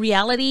the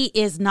reality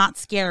is not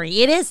scary.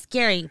 It is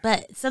scary,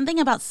 but something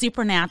about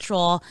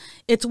supernatural,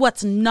 it's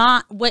what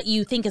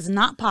you think is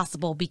not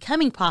possible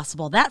becoming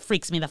possible. That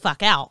freaks me the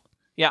fuck out.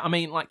 Yeah, I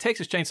mean, like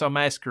Texas Chainsaw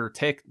Massacre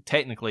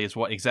technically is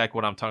exactly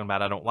what I'm talking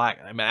about. I don't like.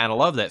 I mean, I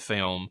love that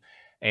film.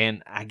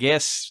 And I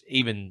guess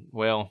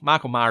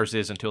Michael Myers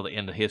is until the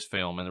end of his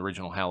film in the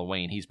original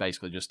Halloween. He's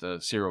basically just a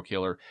serial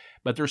killer.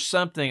 But there's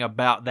something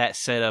about that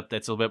setup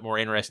that's a little bit more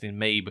interesting to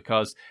me,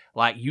 because,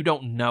 like, you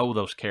don't know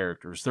those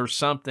characters. There's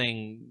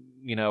something,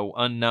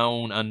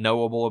 unknown,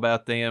 unknowable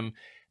about them.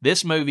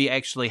 This movie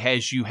actually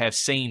has you have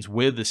scenes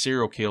with the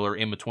serial killer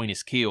in between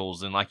his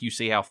kills. And, like, you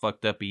see how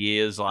fucked up he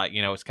is. Like,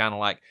 it's kind of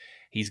like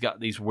he's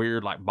got these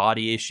weird, like,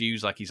 body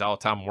issues. Like, he's all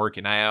the time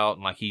working out.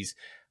 And, like, he's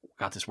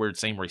got this weird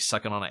scene where he's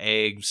sucking on an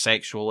egg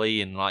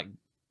sexually and like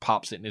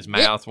pops it in his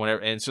mouth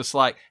whenever, and it's just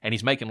like, and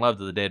he's making love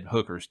to the dead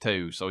hookers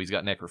too, so he's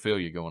got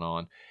necrophilia going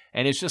on,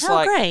 and it's just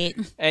great.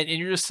 And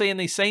you're just seeing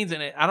these scenes,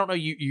 and I don't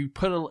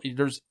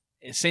know,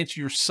 since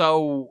you're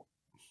so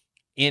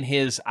in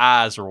his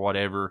eyes or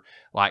whatever,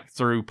 like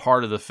through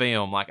part of the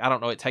film, like, I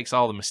don't know, it takes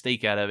all the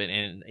mystique out of it,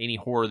 and any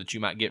horror that you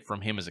might get from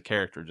him as a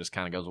character just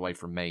kind of goes away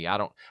from me. I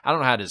don't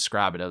know how to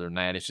describe it other than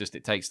that. It's just,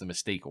 it takes the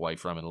mystique away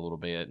from it a little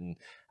bit, and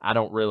I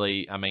don't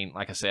really, I mean,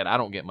 like I said, I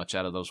don't get much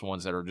out of those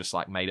ones that are just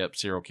like made up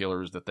serial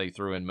killers that they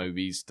threw in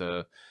movies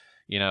to,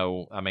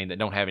 that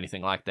don't have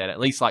anything like that. At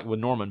least like with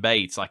Norman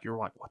Bates, like, you're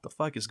like, what the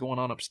fuck is going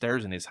on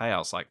upstairs in his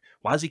house? Like,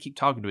 why does he keep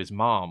talking to his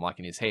mom, like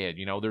in his head?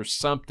 There's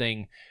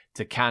something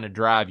to kind of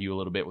drive you a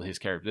little bit with his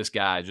character. This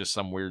guy is just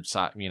some weird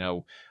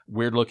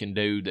looking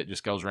dude that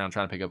just goes around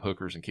trying to pick up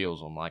hookers and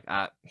kills them. Like,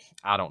 I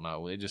don't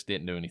know. It just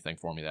didn't do anything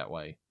for me that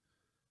way.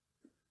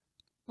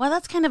 Well,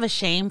 that's kind of a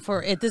shame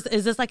for it.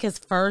 Is this like his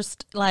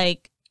first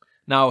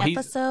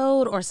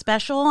episode or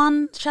special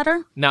on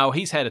Shudder? No,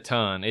 he's had a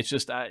ton. It's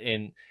just,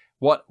 and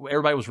what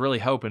everybody was really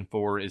hoping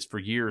for is for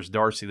years,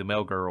 Darcy, the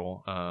mail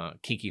girl,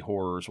 Kinky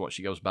Horror is what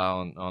she goes by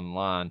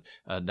online.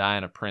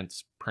 Diana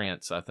Prince,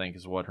 I think,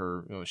 is what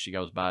she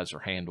goes by as her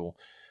handle.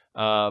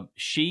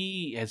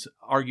 She has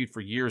argued for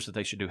years that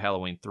they should do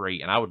Halloween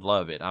 3, and I would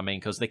love it. I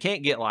mean, because they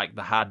can't get like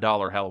the high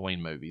dollar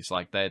Halloween movies.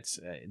 Like they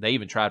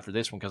even tried for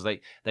this one because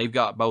they've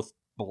got both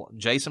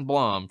Jason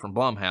Blum from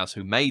Blumhouse,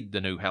 who made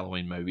the new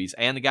Halloween movies,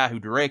 and the guy who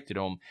directed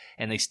them,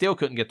 and they still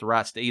couldn't get the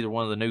rights to either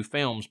one of the new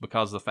films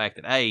because of the fact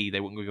that they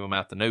wouldn't give them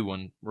out the new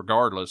one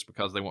regardless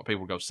because they want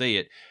people to go see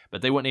it,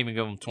 but they wouldn't even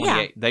give them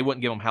they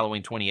wouldn't give them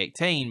Halloween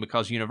 2018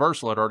 because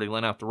Universal had already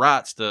lent out the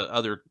rights to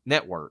other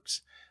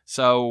networks.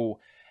 So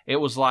it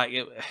was like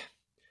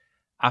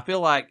I feel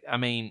like, I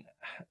mean,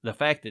 the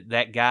fact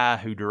that guy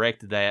who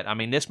directed that, I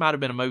mean, this might have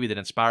been a movie that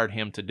inspired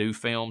him to do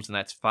films, and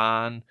that's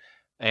fine.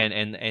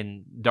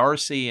 And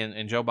Darcy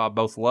and Joe Bob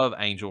both love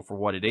Angel for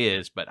what it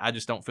is, but I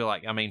just don't feel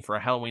like, I mean, for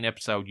a Halloween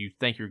episode, you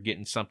think you're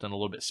getting something a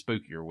little bit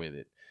spookier with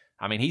it.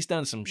 I mean, he's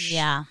done some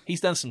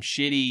he's done some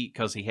shitty,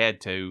 because he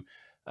had to,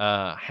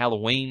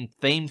 Halloween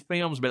themed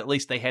films, but at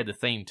least they had the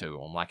theme to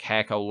them, like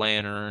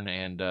Hack-O-Lantern,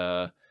 and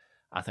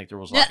I think there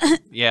was like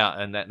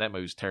and that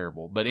movie's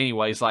terrible. But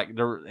anyways, like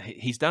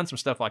he's done some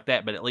stuff like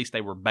that, but at least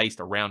they were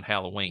based around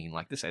Halloween.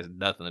 Like this has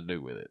nothing to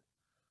do with it.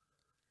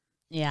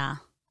 Yeah.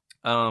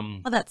 Well,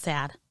 that's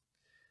sad.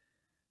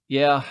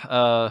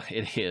 Yeah,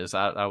 it is.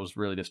 I was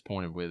really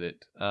disappointed with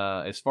it.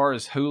 As far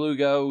as Hulu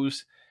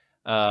goes,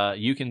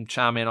 you can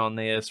chime in on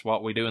this.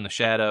 What We Do in the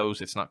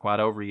Shadows. It's not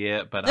quite over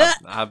yet, but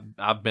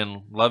I've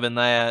been loving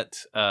that.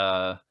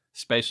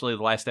 Especially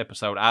the last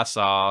episode I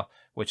saw,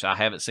 which I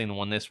haven't seen the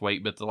one this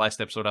week, but the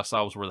last episode I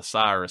saw was where the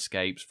sire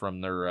escapes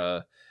from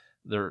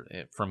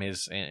from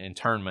his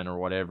internment or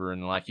whatever,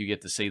 and like you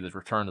get to see the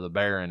return of the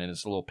Baron in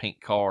his little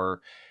pink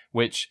car,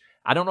 which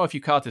I don't know if you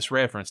caught this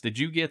reference. Did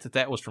you get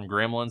that was from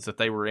Gremlins that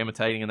they were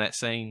imitating in that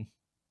scene?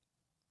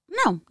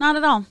 No, not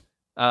at all.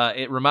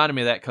 It reminded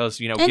me of that because,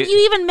 you know... And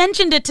you even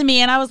mentioned it to me,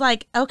 and I was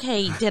like,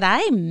 okay, did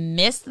I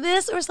miss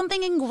this or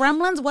something in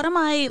Gremlins? What am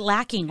I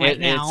lacking right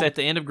now? It's at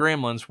the end of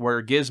Gremlins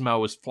where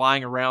Gizmo is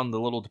flying around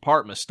the little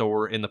department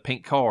store in the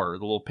pink car,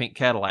 the little pink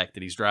Cadillac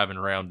that he's driving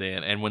around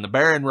in. And when the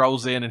Baron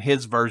rolls in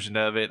his version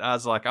of it, I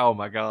was like, oh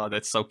my God,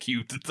 that's so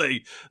cute that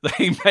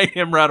they made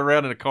him ride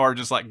around in a car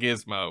just like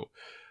Gizmo.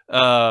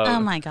 Oh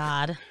my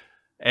God.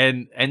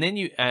 And then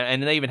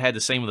they even had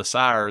the scene with the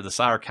sire. The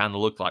sire kind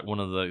of looked like one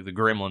of the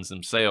gremlins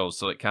themselves,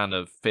 so it kind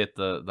of fit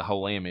the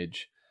whole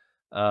image.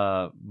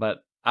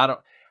 But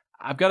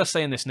I've got to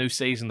say, in this new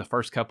season, the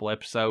first couple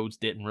episodes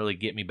didn't really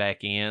get me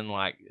back in.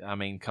 Like, I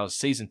mean, because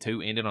season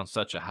 2 ended on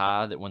such a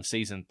high that when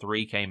season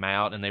 3 came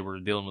out and they were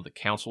dealing with the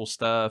council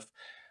stuff,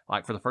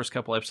 like for the first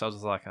couple episodes, I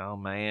was like, oh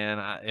man,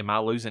 am I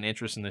losing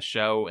interest in this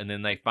show? And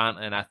then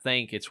and I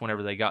think it's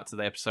whenever they got to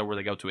the episode where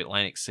they go to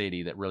Atlantic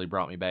City that really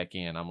brought me back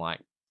in. I'm like,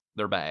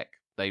 they're back.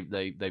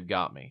 They've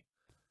got me.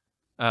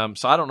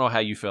 So I don't know how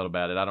you felt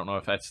about it. I don't know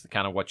if that's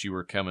kind of what you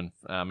were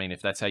I mean,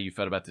 if that's how you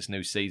felt about this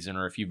new season,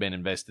 or if you've been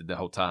invested the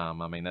whole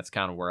time. I mean, that's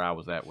kind of where I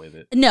was at with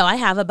it. No, I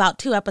have about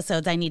 2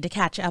 episodes I need to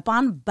catch up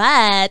on,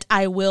 but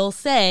I will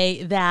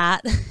say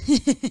that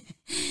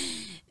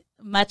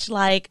much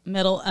like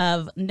Middle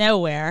of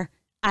Nowhere,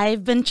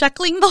 I've been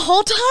chuckling the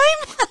whole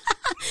time.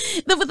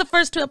 With the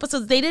first 2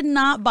 episodes, they did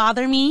not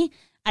bother me.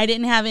 I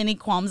didn't have any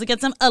qualms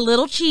against them. A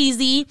little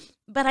cheesy,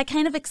 but I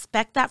kind of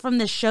expect that from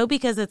this show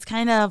because it's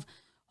kind of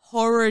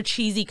horror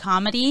cheesy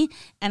comedy,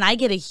 and I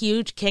get a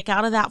huge kick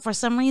out of that for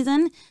some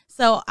reason.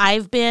 So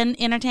I've been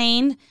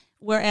entertained,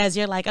 whereas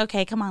you're like,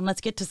 okay, come on,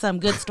 let's get to some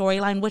good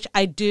storyline, which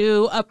I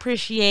do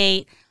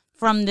appreciate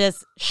from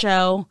this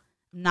show.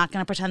 I'm not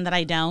going to pretend that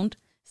I don't.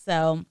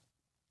 So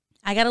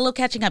I got a little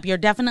catching up. You're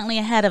definitely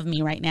ahead of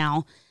me right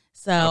now.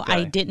 So okay.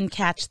 I didn't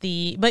catch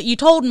but you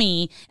told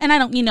me,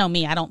 and you know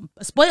me,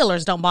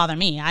 spoilers don't bother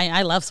me.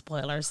 I love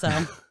spoilers, so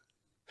it's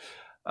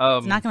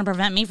not going to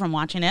prevent me from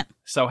watching it.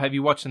 So have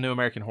you watched the new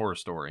American Horror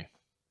Story?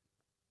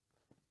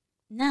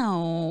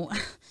 No.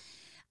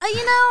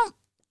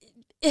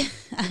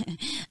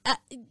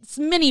 It's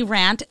mini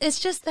rant. It's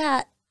just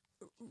that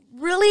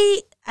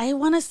really, I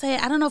want to say,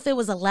 I don't know if it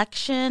was the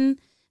election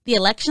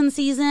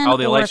season. Oh,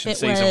 the election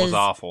season was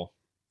awful.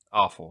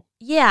 Awful.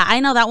 Yeah,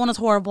 I know that one was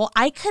horrible.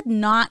 I could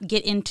not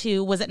get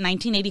into, was it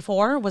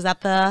 1984? Was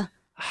that the...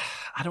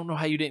 I don't know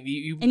how you didn't...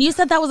 And you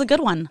said that was a good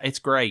one. It's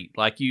great.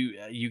 Like,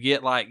 you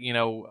get, like,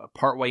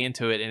 partway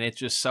into it, and it's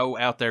just so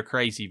out there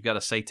crazy. You've got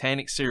a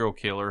satanic serial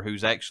killer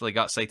who's actually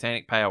got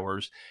satanic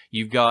powers.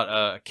 You've got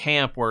a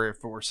camp where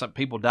some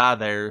people die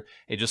there,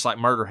 it's just like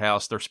Murder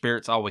House. Their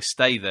spirits always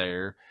stay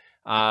there.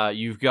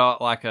 You've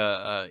got, like,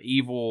 a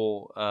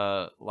evil,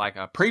 like,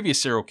 a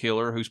previous serial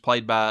killer who's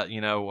played by,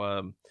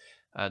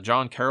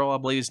 John Carroll, I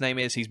believe his name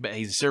is. He's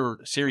a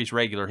series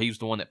regular. He was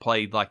the one that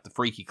played like the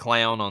freaky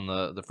clown on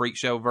the Freak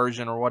Show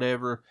version or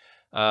whatever.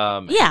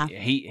 Yeah.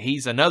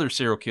 He's another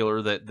serial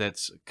killer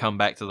that's come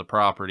back to the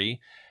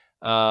property.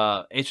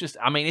 It's just,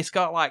 it's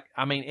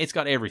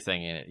got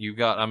everything in it. You've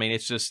got,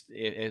 it's just,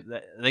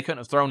 they couldn't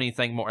have thrown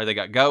anything more. They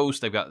got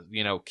ghosts. They've got,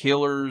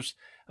 killers.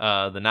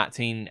 the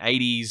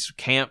 1980s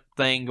camp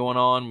thing going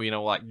on, you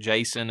know, like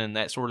Jason and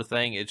that sort of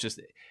thing. It's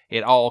just,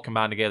 it all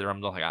combined together.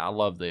 I'm like, I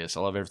love this. I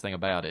love everything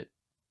about it.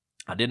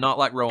 I did not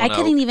like Roanoke. I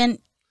couldn't even...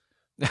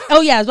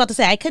 Oh, yeah, I was about to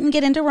say, I couldn't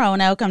get into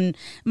Roanoke.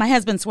 My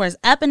husband swears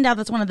up and down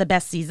that's one of the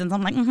best seasons.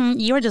 I'm like,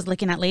 you were just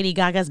looking at Lady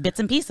Gaga's bits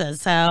and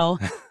pieces, so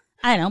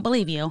I don't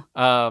believe you.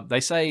 They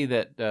say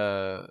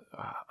that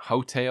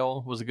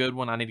Hotel was a good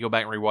one. I need to go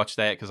back and rewatch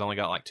that because I only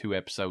got like 2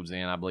 episodes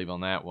in, I believe,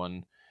 on that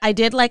one. I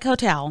did like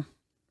Hotel.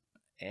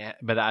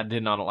 But I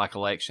did not like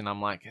Election.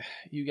 I'm like,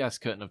 you guys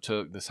couldn't have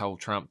took this whole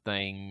Trump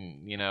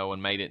thing, you know,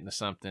 and made it into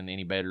something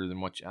any better than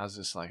what I was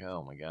just like,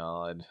 oh my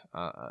God,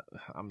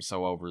 I'm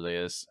so over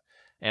this.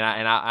 And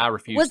I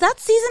refuse. Was that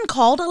season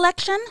called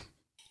Election?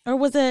 Or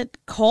was it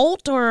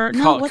Cult? Or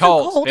no, Cult, was it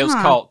Cult? It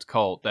was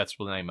Cult. That's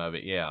the name of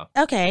it, yeah.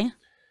 Okay.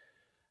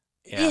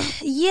 Yeah.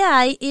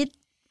 Yeah,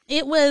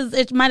 it was,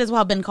 it might as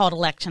well have been called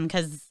Election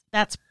because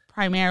that's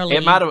primarily...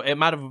 It might have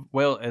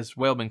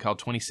been called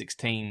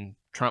 2016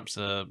 Trump's,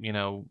 you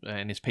know,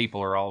 and his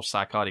people are all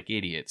psychotic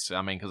idiots.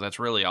 I mean, because that's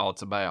really all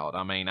it's about.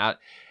 I mean,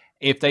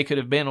 if they could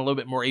have been a little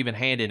bit more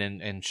even-handed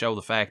and show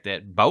the fact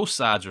that both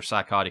sides are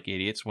psychotic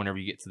idiots whenever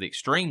you get to the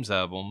extremes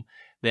of them,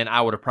 then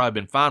I would have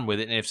probably been fine with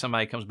it. And if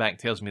somebody comes back and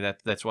tells me that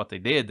that's what they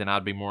did, then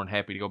I'd be more than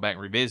happy to go back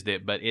and revisit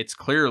it. But it's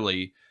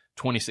clearly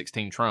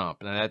 2016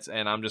 Trump,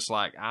 and I'm just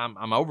like,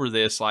 I'm over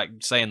this, like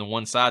saying the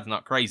one side's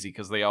not crazy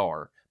because they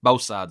are.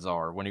 Both sides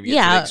are whenever you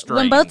get to the extremes.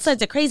 When both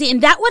sides are crazy.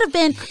 And that would have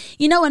been,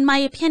 you know, in my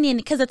opinion,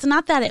 because it's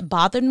not that it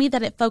bothered me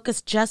that it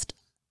focused just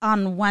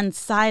on one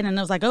side and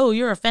it was like, oh,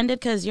 you're offended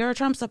because you're a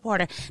Trump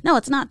supporter. No,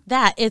 it's not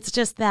that. It's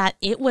just that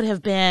it would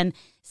have been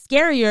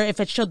scarier if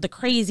it showed the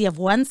crazy of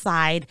one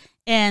side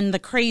and the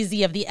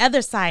crazy of the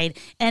other side.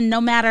 And no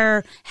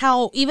matter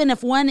how, even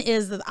if one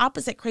is the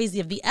opposite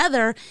crazy of the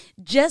other,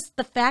 just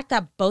the fact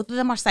that both of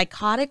them are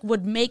psychotic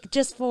would make,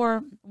 just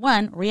for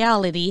one,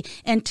 reality,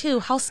 and two,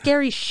 how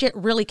scary shit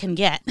really can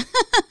get.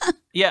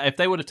 Yeah, if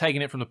they would have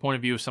taken it from the point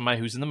of view of somebody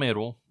who's in the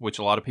middle, which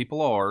a lot of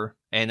people are,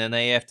 and then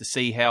they have to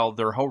see how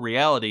their whole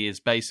reality is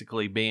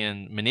basically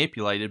being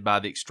manipulated by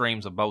the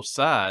extremes of both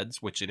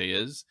sides, which it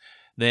is,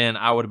 then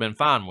I would have been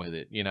fine with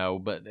it, you know,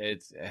 but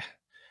it's...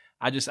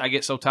 I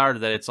get so tired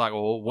of that. It's like,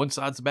 well, one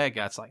side's the bad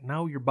guy. It's like,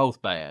 no, you're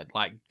both bad.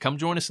 Like, come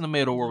join us in the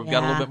middle where we've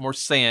got a little bit more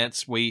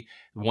sense.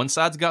 One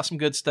side's got some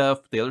good stuff.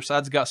 The other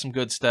side's got some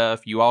good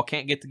stuff. You all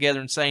can't get together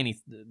and say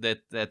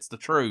that's the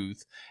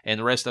truth. And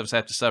the rest of us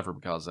have to suffer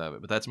because of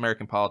it. But that's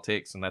American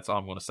politics, and that's all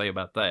I'm going to say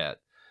about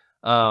that.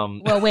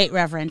 Well, wait,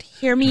 Reverend.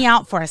 Hear me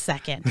out for a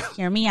second.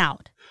 Hear me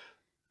out.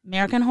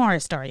 American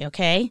Horror Story,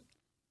 okay?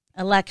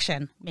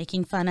 Election,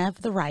 making fun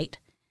of the right.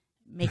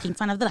 Making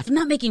fun of the left.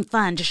 Not making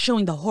fun, just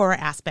showing the horror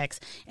aspects.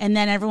 And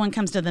then everyone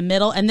comes to the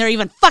middle and they're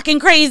even fucking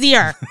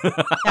crazier.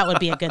 That would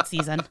be a good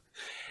season.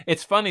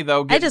 It's funny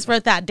though. I just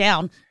wrote that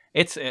down.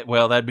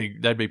 Well, that'd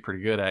be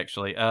pretty good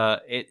actually.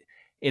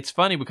 It's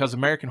funny because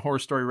American Horror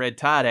Story Red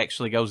Tide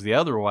actually goes the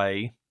other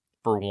way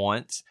for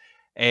once.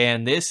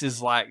 And this is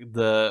like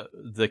the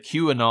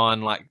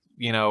QAnon, like,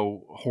 you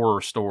know,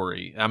 horror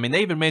story. I mean,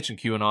 they even mentioned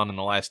QAnon in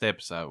the last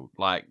episode,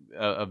 like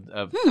of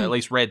at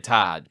least Red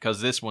Tide, because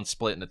this one's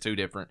split into 2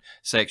 different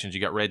sections. You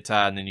got Red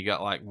Tide, and then you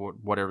got like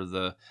whatever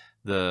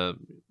the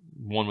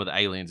one with the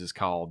aliens is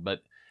called.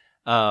 But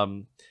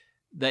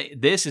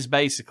this is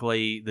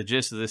basically the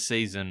gist of this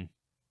season.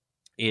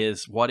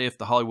 Is what if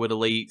the Hollywood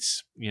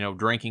elites, you know,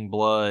 drinking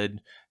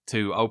blood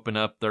to open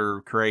up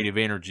their creative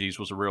energies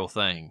was a real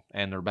thing,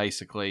 and they're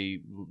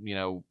basically, you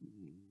know,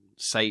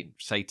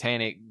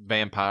 satanic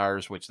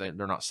vampires, which they're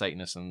not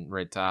Satanists in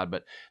Red Tide,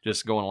 but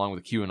just going along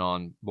with the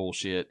QAnon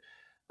bullshit.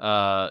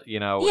 You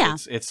know, yeah.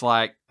 It's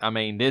like, I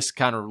mean, this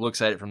kind of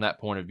looks at it from that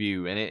point of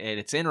view, and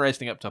it's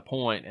interesting up to a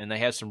point, and they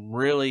have some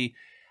really,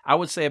 I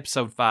would say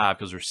episode 5,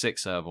 because there's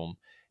 6 of them,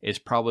 is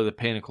probably the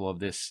pinnacle of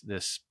this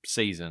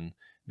season,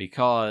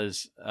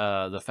 because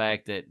the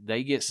fact that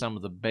they get some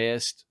of the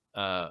best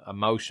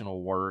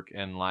emotional work,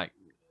 and like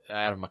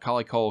out of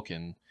Macaulay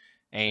Culkin,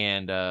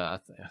 and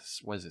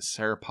was it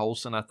Sarah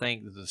Paulson, I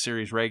think, the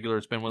series regular.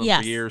 It's been with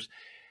them for years.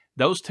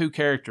 Those 2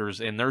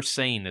 characters in their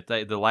scene,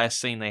 the last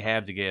scene they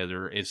have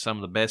together, is some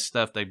of the best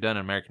stuff they've done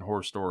in American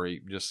Horror Story,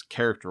 just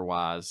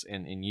character-wise,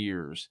 in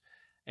years.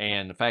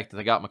 And the fact that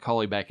they got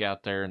Macaulay back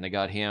out there, and they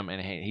got him,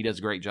 and he does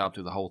a great job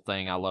through the whole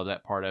thing. I love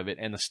that part of it.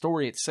 And the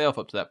story itself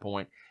up to that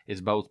point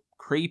is both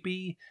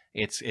creepy.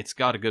 It's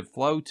got a good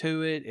flow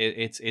to it.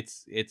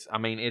 I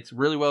mean, it's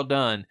really well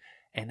done.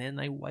 And then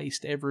they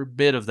waste every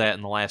bit of that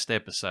in the last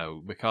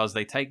episode, because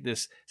they take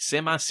this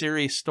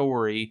semi-serious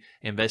story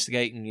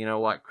investigating, you know,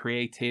 like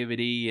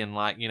creativity and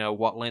like, you know,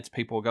 what lengths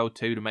people go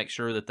to make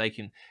sure that they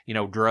can, you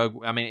know,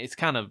 I mean, it's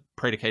kind of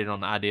predicated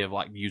on the idea of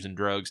like using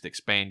drugs to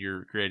expand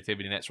your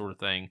creativity and that sort of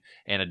thing,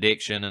 and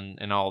addiction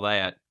and all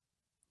that.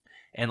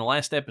 And the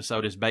last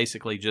episode is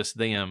basically just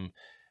them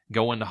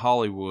going to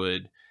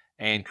Hollywood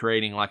and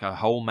creating like a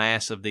whole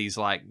mass of these,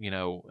 like, you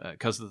know,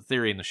 because the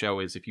theory in the show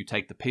is if you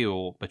take the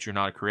pill, but you're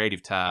not a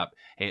creative type,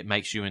 it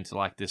makes you into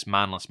like this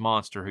mindless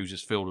monster who's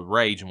just filled with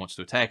rage and wants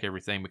to attack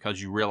everything because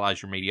you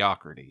realize your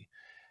mediocrity.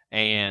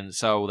 And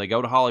so they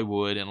go to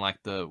Hollywood, and like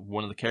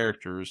one of the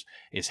characters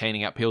is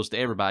handing out pills to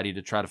everybody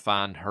to try to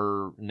find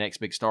her next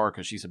big star,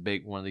 because she's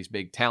one of these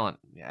big talent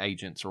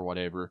agents or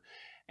whatever.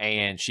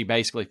 And she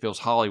basically fills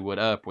Hollywood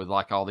up with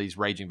like all these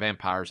raging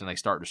vampires, and they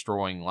start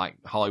destroying like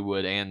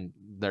Hollywood and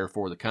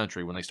therefore the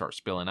country when they start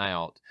spilling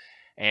out.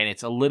 And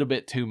it's a little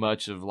bit too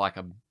much of like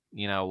a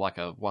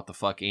what the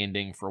fuck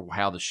ending for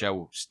how the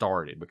show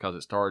started, because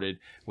it started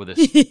with this,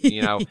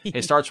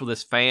 it starts with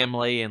this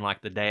family, and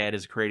like the dad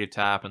is a creative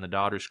type and the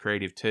daughter's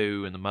creative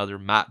too, and the mother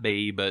might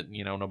be, but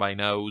nobody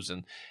knows.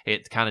 And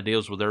it kind of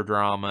deals with their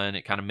drama, and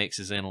it kind of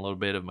mixes in a little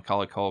bit of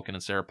Macaulay Culkin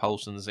and Sarah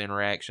Paulson's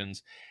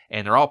interactions,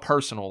 and they're all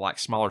personal, like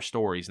smaller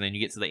stories. And then you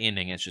get to the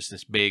ending, and it's just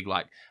this big,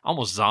 like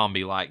almost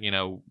zombie, like,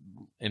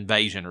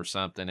 invasion or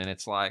something. And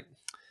it's like,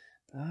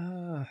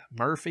 Ryan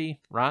Murphy,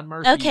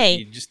 okay,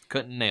 you just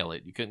couldn't nail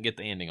it. You couldn't get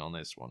the ending on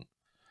this one.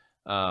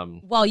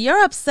 Well,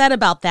 you're upset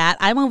about that.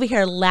 I'm over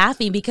here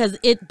laughing because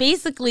it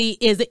basically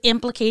is an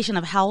implication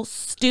of how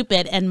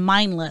stupid and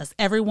mindless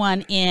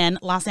everyone in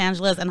Los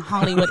Angeles and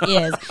Hollywood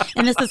is.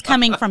 And this is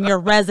coming from your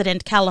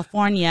resident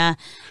California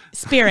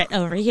spirit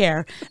over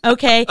here.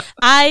 Okay.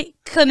 I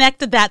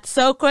connected that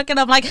so quick, and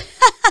I'm like,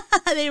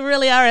 they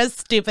really are as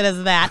stupid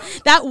as that.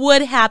 That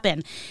would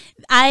happen.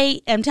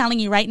 I am telling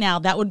you right now,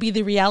 that would be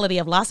the reality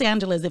of Los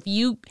Angeles. If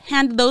you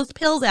hand those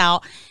pills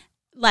out,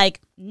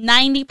 like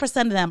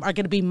 90% of them are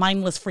going to be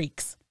mindless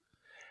freaks.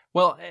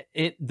 Well,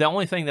 the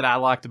only thing that I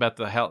liked about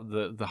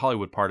the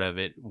Hollywood part of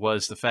it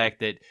was the fact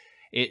that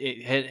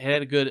it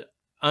had a good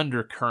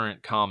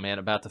undercurrent comment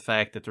about the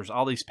fact that there's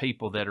all these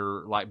people that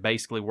are like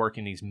basically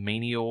working these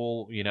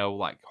menial,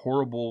 like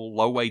horrible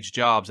low-wage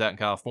jobs out in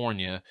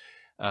California.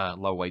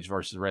 Low wage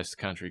versus the rest of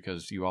the country,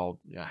 because you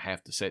all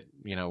have to set,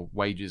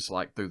 wages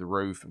like through the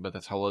roof, but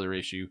that's a whole other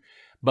issue.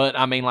 But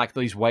I mean, like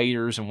these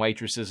waiters and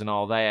waitresses and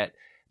all that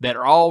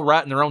are all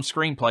writing their own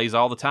screenplays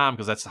all the time,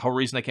 because that's the whole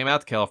reason they came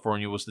out to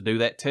California, was to do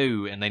that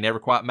too, and they never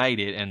quite made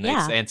it. And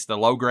it's the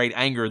low-grade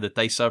anger that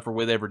they suffer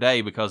with every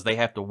day, because they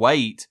have to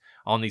wait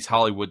on these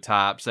Hollywood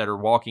types that are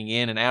walking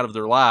in and out of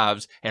their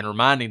lives and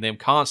reminding them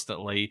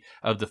constantly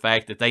of the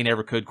fact that they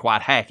never could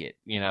quite hack it,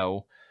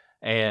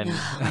 And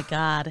oh my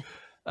God.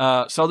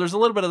 So there's a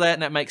little bit of that,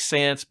 and that makes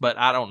sense, but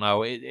I don't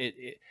know.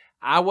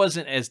 I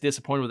wasn't as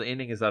disappointed with the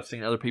ending as I've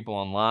seen other people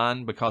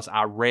online, because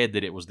I read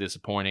that it was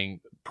disappointing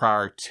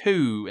prior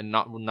to, and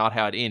not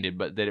how it ended,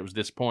 but that it was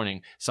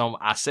disappointing. So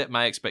I set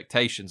my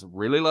expectations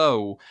really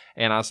low,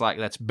 and I was like,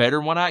 that's better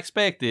than what I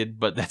expected,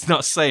 but that's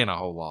not saying a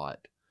whole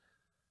lot.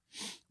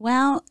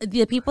 Well,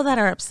 the people that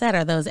are upset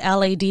are those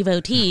LA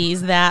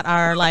devotees that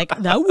are like,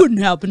 that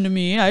wouldn't happen to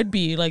me. I'd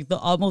be like the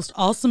almost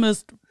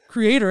awesomest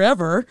creator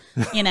ever,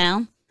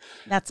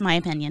 That's my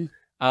opinion,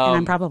 and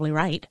I'm probably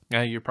right.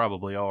 Yeah, you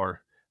probably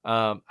are.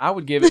 I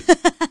would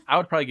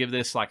probably give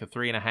this like a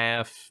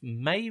 3.5,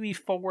 maybe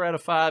 4 out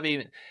of 5,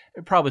 even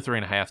probably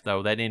 3.5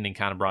 though. That ending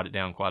kind of brought it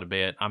down quite a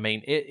bit. I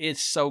mean,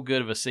 it's so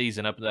good of a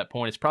season up to that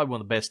point. It's probably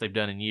one of the best they've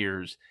done in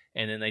years,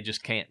 and then they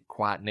just can't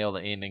quite nail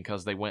the ending,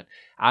 because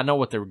I know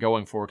what they were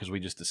going for, because we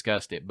just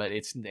discussed it, but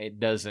it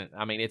doesn't.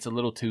 I mean, it's a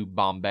little too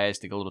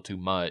bombastic, a little too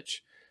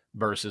much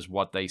versus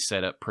what they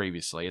set up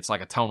previously. It's like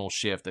a tonal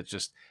shift that's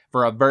just,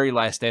 for a very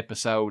last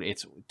episode,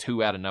 it's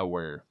too out of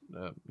nowhere,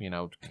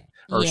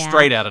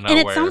 straight out of nowhere.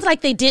 And it sounds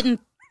like they didn't,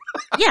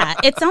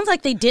 it sounds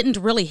like they didn't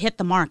really hit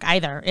the mark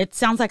either. It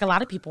sounds like a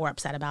lot of people were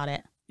upset about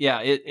it.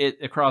 Yeah, it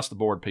across the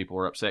board, people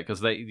were upset,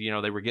 because they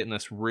were getting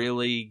this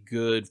really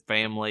good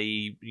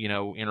family,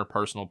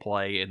 interpersonal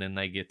play, and then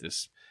they get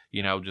this,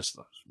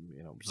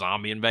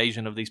 zombie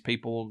invasion of these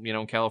people,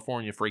 in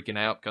California freaking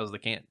out because they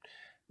can't,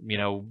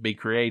 be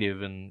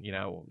creative, and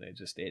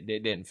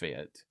it didn't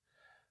fit.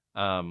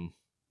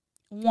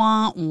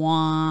 Wah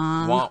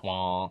wah. Wah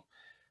wah.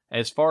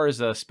 As far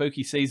as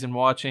spooky season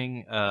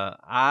watching,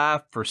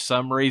 I for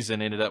some reason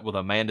ended up with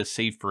Amanda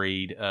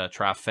Seyfried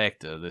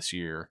trifecta this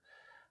year.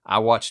 I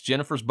watched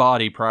Jennifer's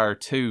Body prior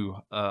to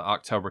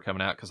October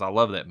coming out, because I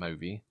love that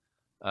movie.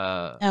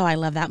 I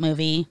love that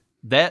movie.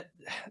 That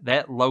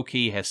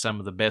low-key has some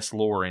of the best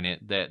lore in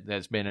it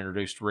that's been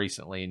introduced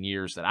recently in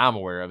years that I'm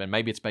aware of, and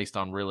maybe it's based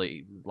on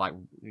really, like,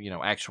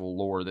 actual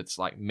lore that's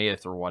like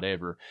myth or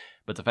whatever,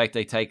 but the fact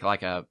they take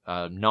like a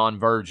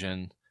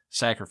non-virgin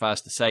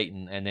sacrificed to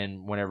Satan, and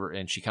then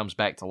and she comes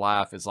back to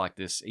life as like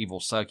this evil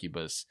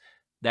succubus,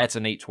 that's a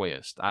neat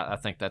twist. I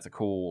think that's a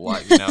cool,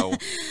 like,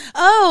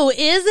 Oh,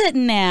 is it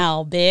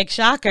now? Big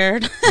shocker.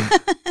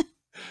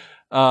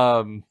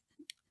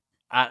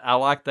 I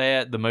like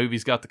that. The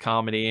movie's got the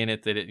comedy in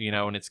it, that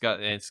and it's got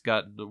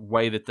the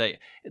way that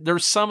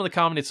there's some of the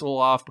comedy that's a little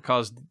off,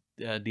 because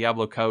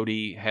Diablo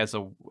Cody has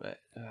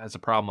a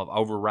problem of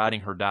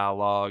overriding her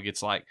dialogue.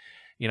 It's like,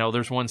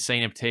 there's one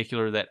scene in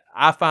particular that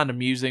I find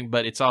amusing,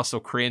 but it's also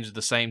cringe at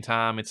the same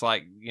time. It's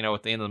like,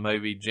 at the end of the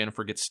movie,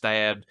 Jennifer gets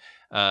stabbed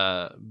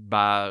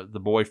by the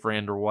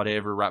boyfriend or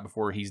whatever right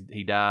before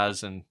he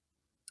dies, and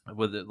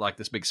with it, like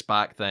this big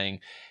spike thing,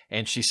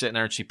 and she's sitting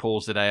there and she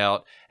pulls it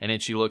out, and then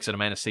she looks at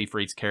Amanda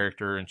Seyfried's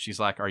character and she's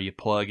like, "Are you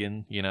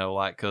plugging?" You know,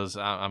 like because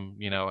I'm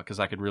because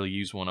I could really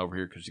use one over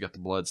here because she's got the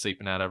blood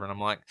seeping out of her, and I'm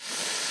like,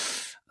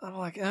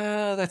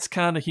 that's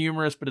kind of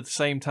humorous, but at the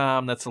same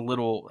time, that's a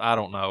little, I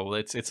don't know,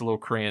 it's a little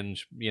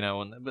cringe,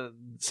 and but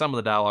some of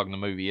the dialogue in the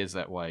movie is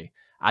that way.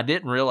 I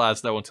didn't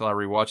realize though until I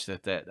rewatched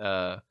it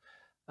that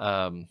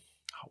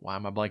why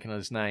am I blanking on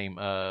his name?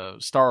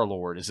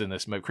 Star-Lord is in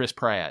this movie. Chris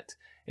Pratt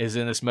is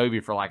in this movie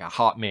for like a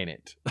hot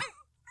minute.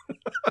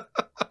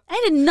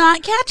 I did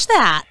not catch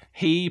that.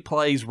 He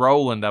plays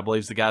Roland, I believe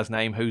is the guy's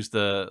name, who's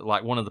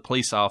one of the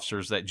police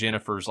officers that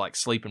Jennifer's like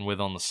sleeping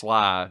with on the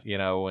sly,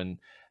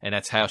 and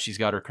that's how she's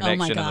got her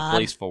connection in the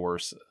police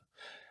force.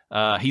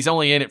 He's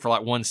only in it for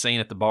like one scene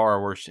at the bar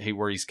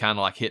where he's kind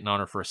of like hitting on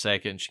her for a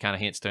second. And she kind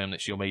of hints to him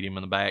that she'll meet him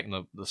in the back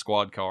in the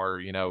squad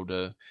car,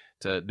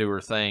 to do her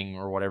thing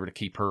or whatever to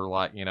keep her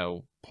like,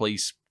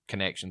 police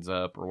connections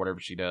up or whatever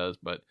she does.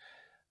 But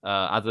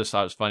I just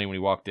thought it was funny when he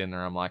walked in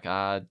there. I'm like,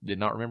 I did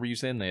not remember you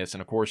in this.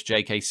 And of course,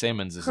 J.K.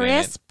 Simmons is in it.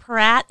 Chris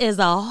Pratt is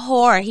a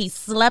whore. He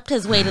slept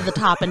his way to the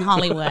top in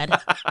Hollywood.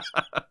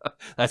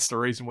 That's the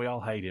reason we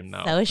all hate him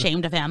now. So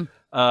ashamed of him.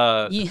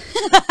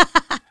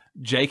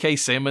 J.K.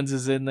 Simmons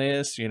is in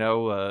this,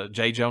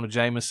 J. Jonah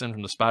Jameson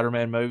from the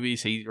Spider-Man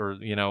movies.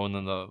 And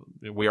then the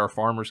We Are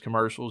Farmers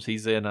commercials.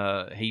 He's in,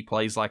 he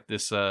plays like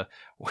this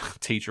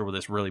teacher with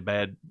this really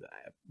bad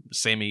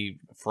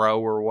semi-fro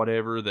or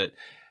whatever that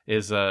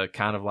is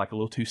kind of like a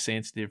little too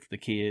sensitive for the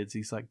kids.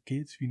 He's like,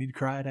 kids, if you need to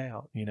cry it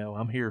out,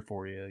 I'm here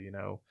for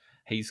you,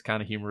 He's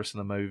kind of humorous in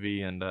the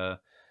movie. And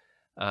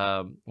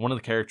one of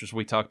the characters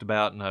we talked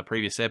about in a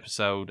previous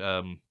episode,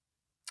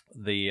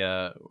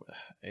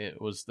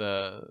 it was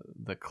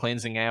the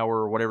cleansing hour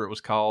or whatever it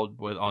was called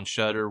on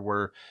Shudder,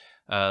 where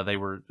they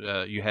were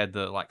you had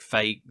the like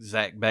fake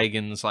Zach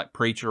Bagans like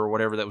preacher or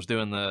whatever that was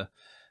doing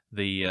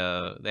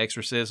the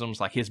exorcisms.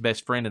 Like his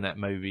best friend in that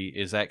movie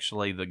is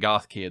actually the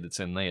goth kid that's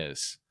in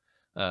this,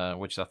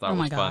 which I thought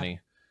was funny.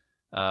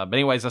 But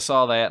anyways, I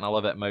saw that and I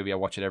love that movie. I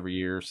watch it every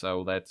year,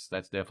 so that's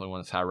definitely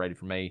one that's high rated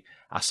for me.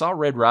 I saw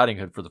Red Riding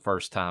Hood for the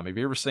first time. Have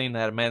you ever seen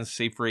that Amanda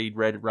Seyfried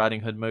Red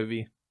Riding Hood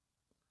movie?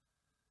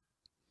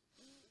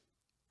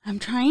 I'm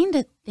trying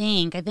to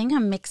think. I think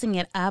I'm mixing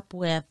it up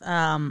with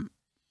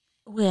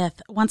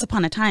Once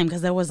Upon a Time,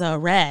 because there was a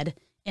red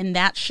in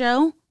that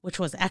show, which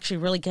was actually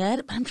really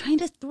good. But I'm trying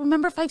to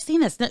remember if I've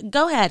seen this.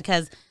 Go ahead,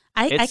 because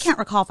I can't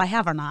recall if I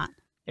have or not.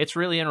 It's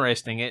really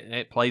interesting.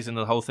 It plays into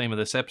the whole theme of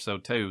this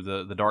episode too.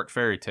 The dark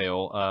fairy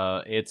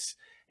tale. It's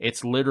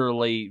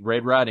literally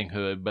Red Riding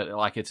Hood, but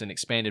like it's an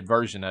expanded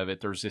version of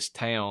it. There's this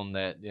town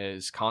that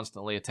is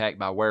constantly attacked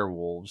by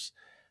werewolves,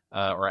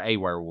 or a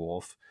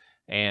werewolf.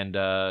 And,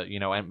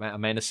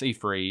 Amanda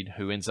Seyfried,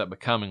 who ends up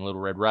becoming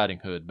Little Red Riding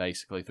Hood,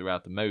 basically,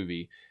 throughout the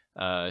movie.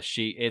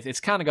 It's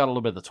kind of got a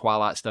little bit of the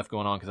Twilight stuff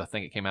going on, because I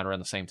think it came out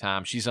around the same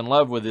time. She's in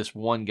love with this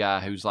one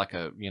guy who's like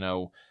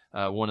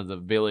one of the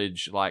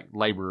village, like,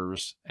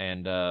 laborers,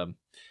 and kind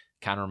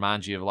of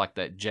reminds you of, like,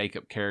 that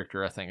Jacob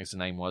character, I think his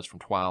name was, from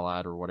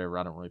Twilight or whatever.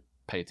 I don't really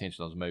pay attention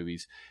to those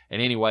movies.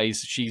 And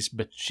anyways, she's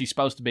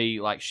supposed to be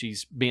like,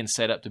 she's being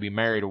set up to be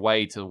married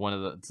away to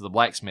the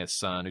blacksmith's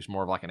son, who's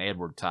more of like an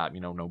Edward type,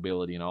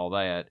 nobility and all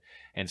that.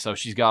 And so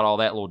she's got all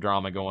that little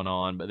drama going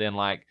on. But then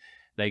like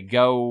they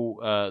go,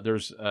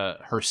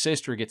 her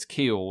sister gets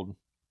killed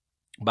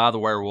by the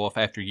werewolf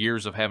after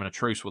years of having a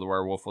truce with the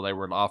werewolf, where they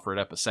would offer it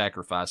up as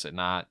sacrifice at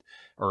night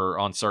or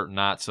on certain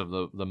nights of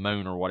the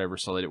moon or whatever,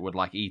 so that it would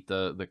like eat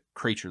the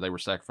creature they were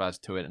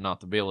sacrificed to it and not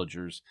the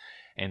villagers.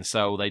 And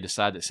so they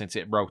decided that since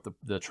it broke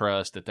the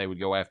trust, that they would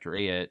go after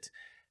it.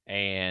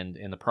 And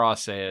in the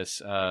process,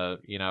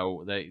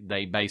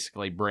 they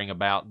basically bring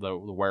about the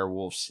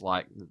werewolf's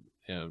like,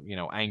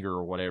 anger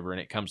or whatever,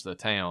 and it comes to the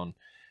town.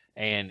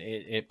 And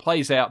it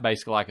plays out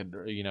basically like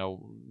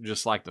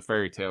just like the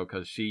fairy tale,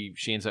 because she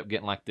ends up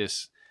getting like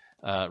this,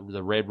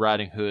 the Red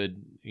Riding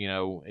Hood,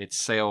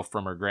 itself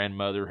from her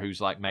grandmother, who's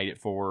like made it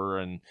for her,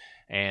 and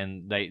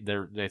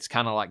it's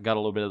kind of like got a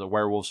little bit of the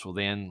werewolves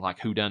within, like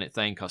whodunit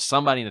thing, because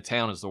somebody in the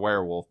town is the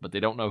werewolf, but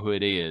they don't know who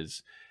it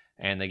is.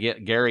 And they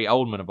get Gary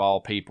Oldman, of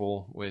all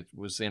people, which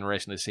was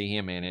interesting to see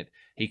him in it.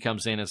 He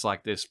comes in as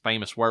like this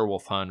famous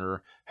werewolf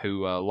hunter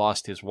who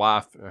lost his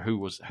wife,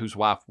 whose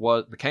wife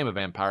became a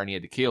vampire, and he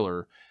had to kill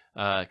her.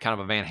 Kind of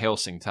a Van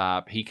Helsing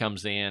type. He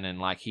comes in and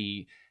like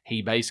he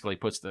basically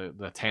puts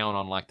the town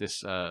on like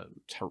this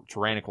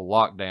tyrannical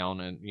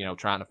lockdown, and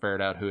trying to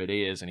ferret out who it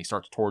is, and he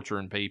starts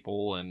torturing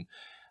people. And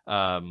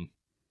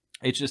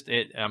it's just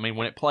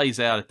when it plays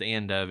out at the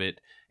end of it,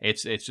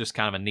 it's just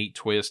kind of a neat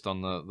twist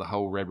on the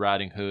whole Red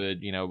Riding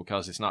Hood,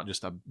 because it's not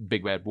just a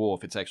big bad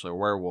wolf, it's actually a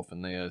werewolf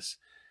in this.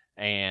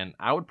 And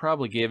I would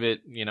probably give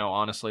it,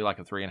 honestly, like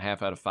a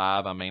 3.5 out of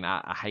 5.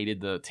 I hated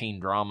the teen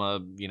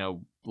drama,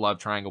 love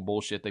triangle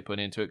bullshit they put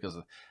into it, because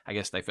I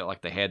guess they felt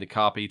like they had to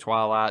copy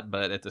Twilight,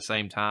 but at the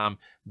same time,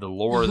 the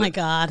lore,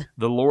 the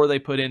lore they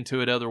put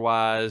into it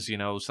otherwise,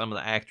 some of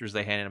the actors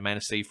they had in,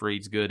 Amanda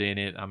Seyfried's good in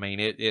it.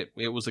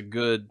 It was a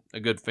good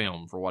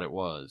film for what it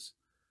was.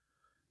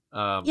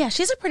 Yeah,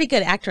 she's a pretty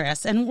good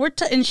actress, and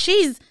and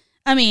she's.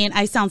 I mean,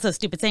 I sound so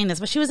stupid saying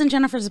this, but she was in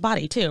Jennifer's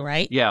Body too,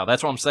 right? Yeah,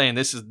 that's what I'm saying.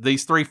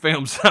 These 3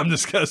 films I'm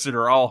discussing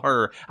are all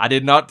her. I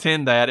did not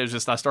tend that. It was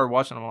just I started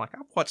watching them. I'm like,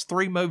 I've watched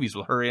 3 movies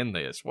with her in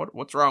this.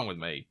 What's wrong with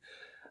me?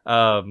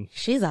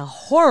 She's a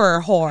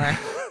horror whore.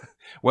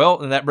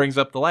 Well, and that brings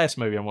up the last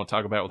movie I'm going to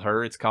talk about with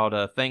her. It's called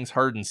Things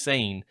Heard and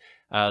Seen.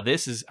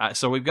 This is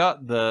so we've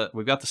got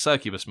the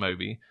succubus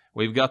movie,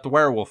 we've got the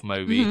werewolf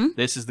movie. Mm-hmm.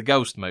 This is the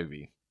ghost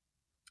movie.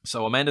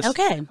 So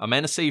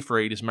Amanda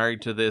Seyfried is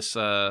married to this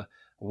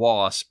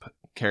Wasp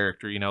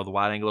character, you know, the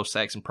white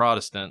Anglo-Saxon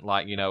Protestant,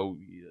 like, you know,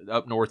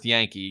 up north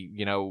Yankee,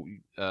 you know,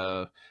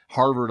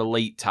 Harvard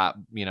elite type,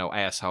 you know,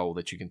 asshole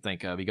that you can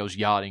think of. He goes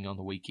yachting on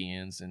the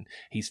weekends, and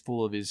he's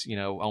full of his, you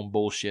know, own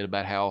bullshit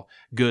about how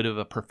good of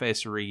a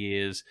professor he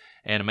is.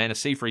 And Amanda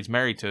Seyfried's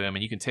married to him,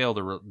 and you can tell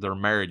their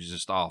marriage is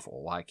just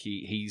awful. Like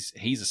he's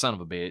a son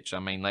of a bitch. I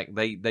mean, like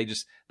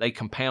they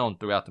compound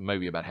throughout the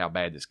movie about how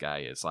bad this guy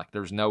is. Like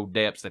there's no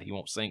depths that he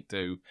won't sink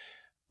to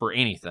for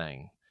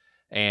anything.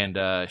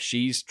 And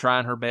she's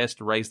trying her best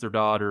to raise their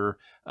daughter.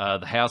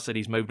 The house that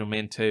he's moved them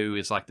into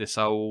is like this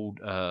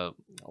old,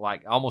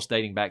 like almost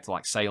dating back to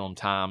like Salem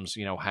times,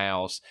 you know,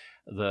 house.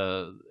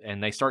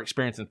 And they start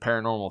experiencing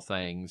paranormal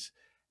things.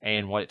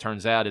 And what it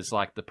turns out is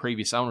like the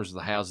previous owners of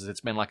the houses,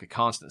 it's been like a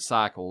constant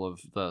cycle of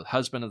the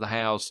husband of the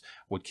house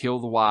would kill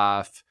the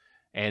wife.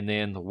 And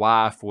then the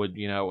wife would,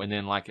 you know, and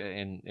then like,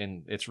 and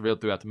it's revealed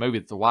throughout the movie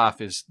that the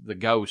wife is the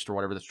ghost or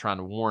whatever that's trying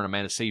to warn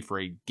Amanda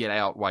Seyfried, get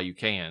out while you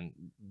can.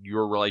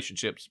 Your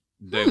relationship's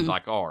doomed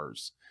like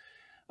ours.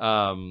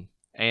 And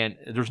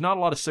there's not a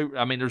lot of,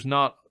 I mean, there's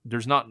not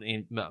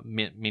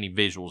many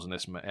visuals in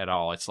this at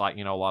all. It's like,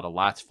 you know, a lot of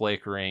lights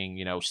flickering,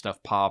 you know,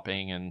 stuff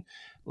popping and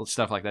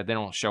stuff like that. They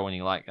don't show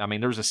any, like, I mean,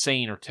 there's a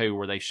scene or two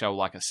where they show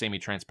like a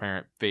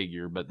semi-transparent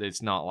figure, but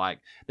it's not like,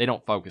 they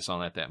don't focus on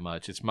that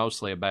much. It's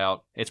mostly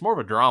about, it's more of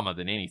a drama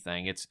than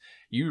anything. It's,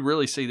 you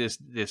really see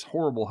this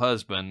horrible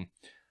husband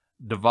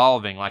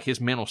devolving, like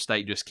his mental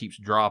state just keeps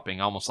dropping,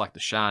 almost like The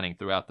Shining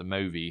throughout the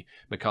movie,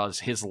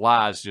 because his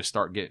lies just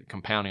start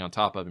compounding on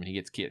top of him, and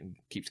he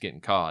keeps getting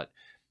caught.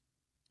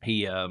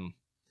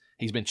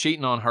 He's been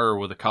cheating on her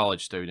with a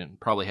college student,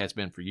 probably has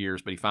been for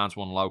years, but he finds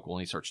one local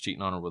and he starts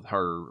cheating on her with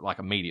her like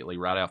immediately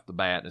right off the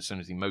bat as soon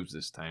as he moves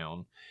this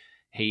town.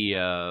 He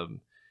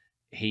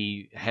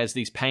has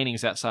these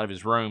paintings outside of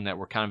his room that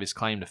were kind of his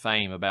claim to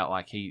fame about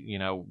like he, you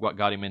know, what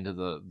got him into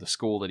the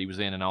school that he was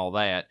in and all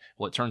that.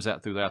 Well, it turns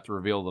out throughout the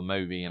reveal of the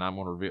movie, and I'm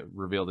going to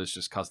reveal this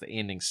just because the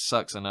ending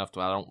sucks enough to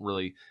I don't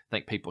really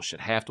think people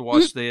should have to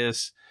watch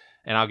this,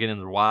 and I'll get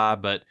into why,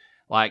 but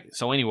like,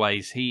 so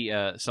anyways,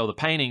 so the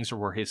paintings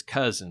were his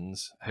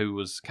cousins, who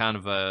was kind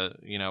of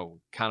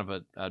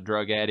a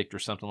drug addict or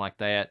something like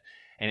that.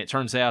 And it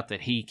turns out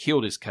that he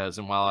killed his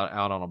cousin while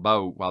out on a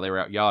boat while they were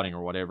out yachting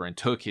or whatever, and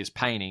took his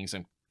paintings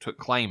and took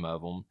claim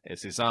of them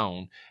as his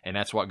own. And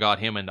that's what got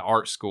him into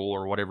art school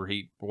or whatever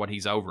what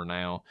he's over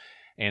now.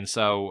 And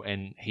so,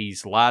 and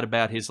he's lied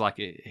about his, like,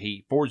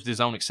 he forged his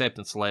own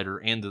acceptance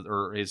letter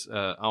or his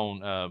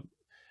own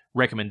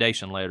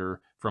recommendation letter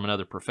from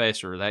another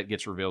professor. That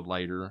gets revealed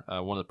later.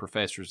 One of the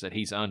professors that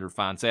he's under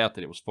finds out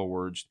that it was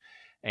forged.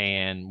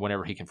 And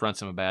whenever he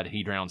confronts him about it,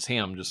 he drowns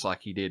him just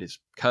like he did his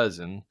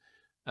cousin.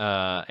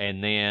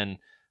 And then,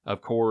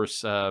 of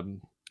course,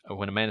 when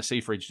Amanda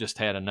Seyfried's just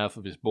had enough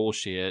of his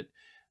bullshit,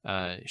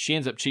 she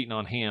ends up cheating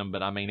on him.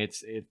 But I mean,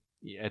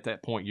 at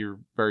that point, you're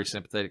very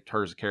sympathetic to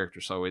her as a character,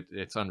 so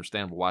it's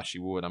understandable why she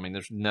would. I mean,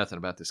 there's nothing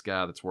about this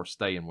guy that's worth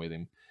staying with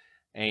him.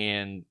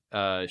 And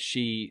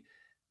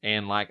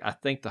like, I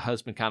think the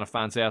husband kind of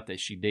finds out that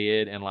she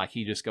did, and like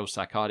he just goes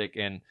psychotic.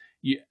 And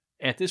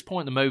at this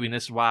point in the movie, and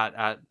this is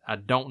why I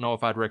don't know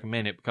if I'd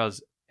recommend it,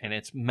 because. And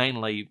it's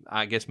mainly,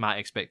 I guess, my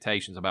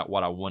expectations about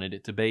what I wanted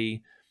it to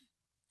be.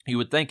 You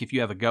would think if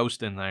you have a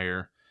ghost in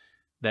there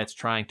that's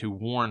trying to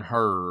warn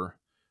her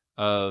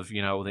of,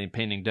 you know, the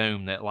impending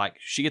doom, that like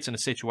she gets in a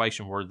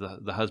situation where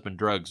the husband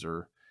drugs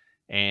her,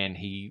 and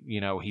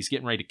he's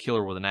getting ready to kill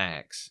her with an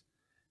axe.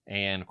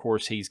 And of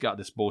course he's got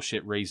this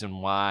bullshit reason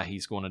why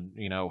he's going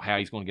to, you know, how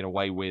he's going to get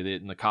away with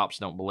it. And the cops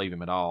don't believe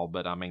him at all.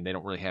 But I mean, they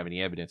don't really have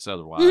any evidence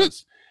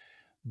otherwise.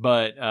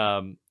 But,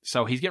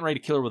 so he's getting ready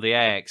to kill her with the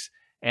axe.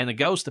 And the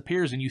ghost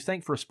appears, and you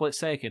think for a split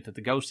second that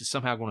the ghost is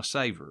somehow going to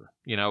save her,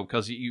 you know,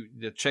 because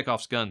the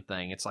Chekhov's gun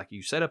thing. It's like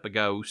you set up a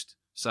ghost,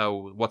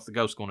 so what's the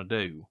ghost going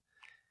to do?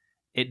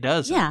 It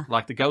doesn't. Yeah.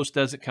 Like the ghost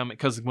doesn't come,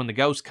 because when the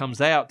ghost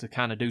comes out to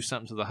kind of do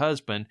something to the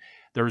husband,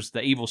 there's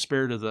the evil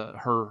spirit of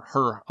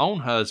her own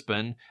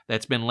husband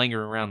that's been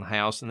lingering around the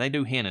house, and they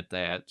do hint at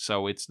that.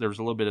 So there's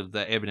a little bit of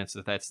the evidence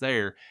that that's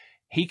there.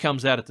 He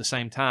comes out at the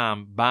same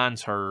time,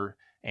 binds her,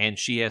 and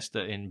she has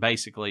to, and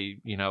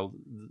basically, you know,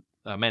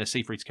 Amanda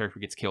Seyfried's character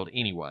gets killed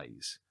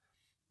anyways.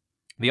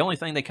 The only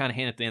thing they kind of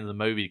hint at the end of the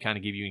movie to kind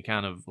of give you any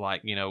kind of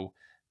like, you know,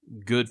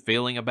 good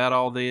feeling about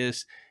all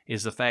this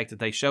is the fact that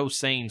they show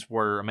scenes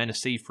where Amanda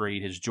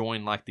Seyfried has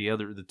joined like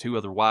the 2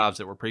 other wives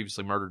that were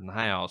previously murdered in the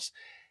house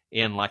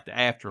in like the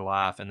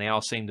afterlife, and they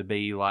all seem to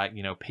be like,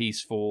 you know,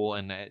 peaceful,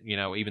 and you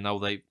know, even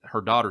though her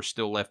daughter's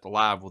still left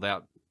alive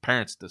without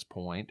parents at this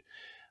point.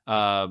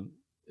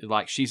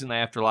 Like she's in the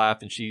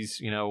afterlife and she's,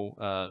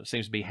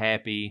 seems to be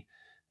happy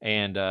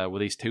and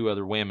with these two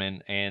other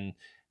women. And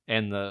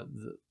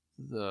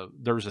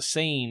there's a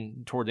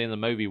scene toward the end of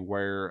the movie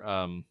where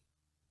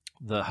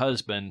the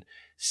husband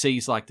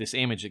sees like this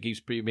image that keeps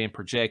being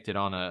projected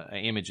on an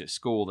image at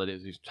school that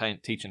he's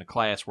teaching a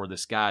class where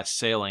this guy's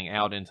sailing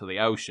out into the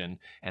ocean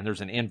and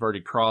there's an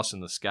inverted cross in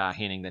the sky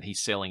hinting that he's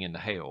sailing into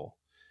hell.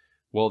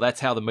 Well,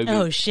 that's how the movie.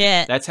 Oh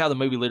shit! That's how the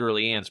movie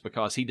literally ends,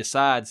 because he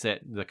decides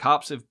that the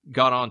cops have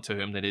got onto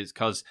him. That is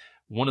because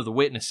one of the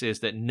witnesses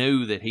that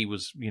knew that he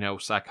was,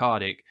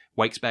 psychotic,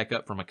 wakes back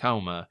up from a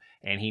coma,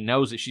 and he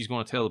knows that she's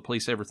going to tell the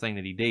police everything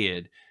that he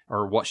did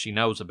or what she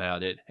knows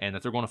about it, and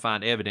that they're going to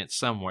find evidence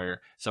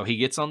somewhere. So he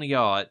gets on the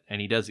yacht and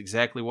he does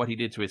exactly what he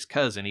did to his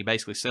cousin. He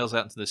basically sails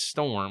out into this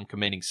storm,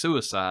 committing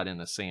suicide in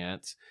a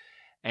sense.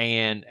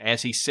 And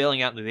as he's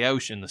sailing out into the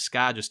ocean, the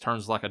sky just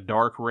turns like a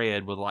dark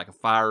red with like a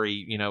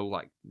fiery,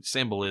 like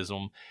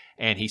symbolism.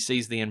 And he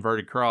sees the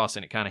inverted cross,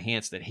 and it kind of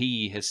hints that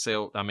he has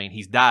sailed. I mean,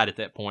 he's died at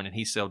that point, and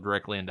he sailed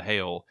directly into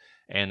hell.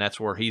 And that's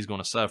where he's going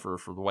to suffer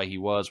for the way he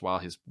was, while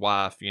his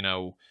wife,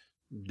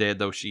 dead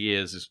though she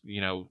is,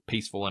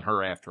 peaceful in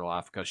her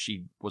afterlife because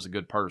she was a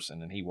good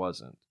person and he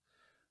wasn't.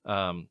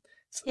 I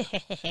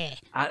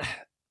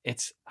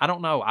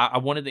don't know. I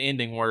wanted the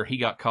ending where he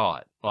got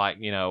caught,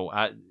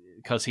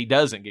 because he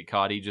doesn't get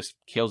caught. He just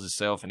kills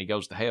himself and he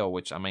goes to hell,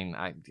 which,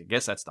 I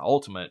guess that's the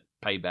ultimate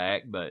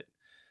payback, but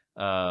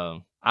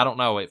I don't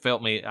know. I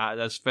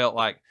just felt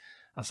like,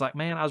 I was like,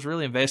 man, I was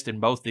really invested in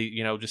both the,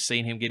 just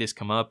seeing him get his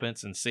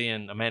comeuppance and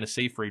seeing Amanda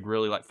Seyfried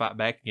really like fight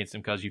back against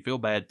him, because you feel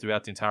bad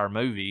throughout the entire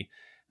movie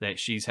that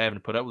she's having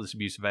to put up with this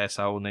abusive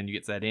asshole, and then you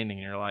get to that ending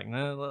and you're like,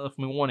 no, that left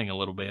me wanting a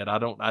little bit. I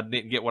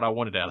didn't get what I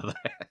wanted out of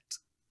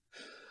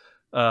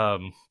that.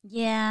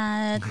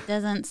 Yeah, it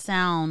doesn't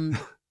sound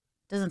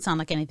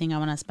like anything I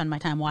want to spend my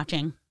time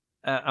watching.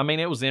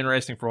 It was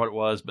interesting for what it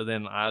was, but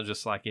then I was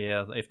just like,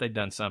 yeah, if they'd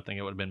done something,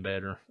 it would have been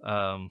better.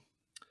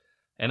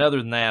 And other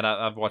than that,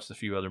 I've watched a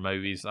few other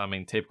movies.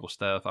 Typical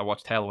stuff. I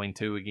watched Halloween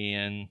 2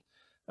 again.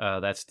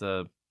 That's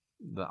the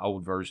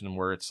old version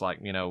where it's like,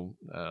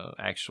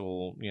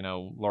 actual,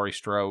 Laurie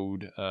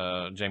Strode,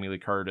 Jamie Lee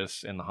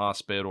Curtis in the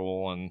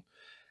hospital. And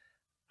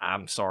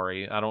I'm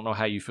sorry, I don't know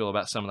how you feel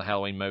about some of the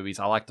Halloween movies.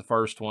 I like the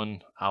first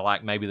one. I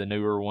like maybe the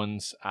newer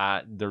ones.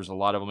 There's a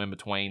lot of them in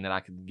between that I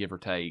could give or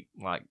take.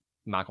 Like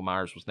Michael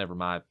Myers was never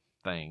my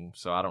thing.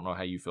 So I don't know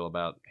how you feel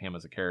about him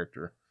as a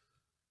character.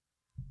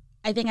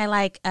 I think I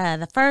like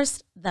the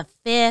first, the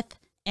fifth,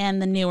 and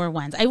the newer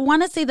ones. I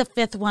want to say the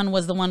fifth one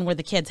was the one where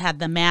the kids had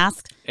the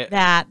masks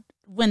that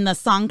when the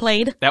song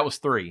played. That was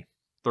 3.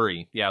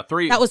 3. Yeah,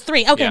 3. That was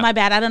 3. Okay, yeah. My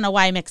bad. I don't know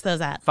why I mixed those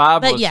up.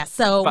 5 but was, yeah,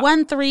 so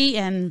 1, 3,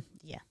 and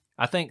yeah.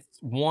 I think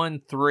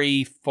 1,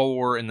 3,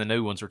 4, and the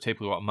new ones are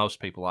typically what most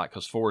people like,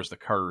 because 4 is the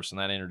curse, and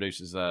that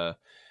introduces I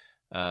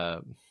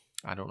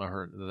don't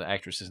know the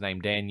actress's name,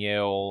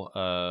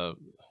 Danielle.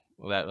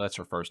 That's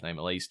her first name,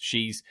 at least.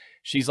 She's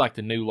like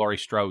the new Laurie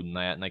Strode in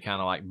that, and they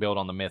kind of like build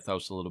on the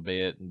mythos a little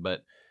bit.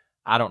 But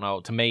I don't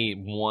know. To me,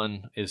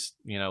 1 is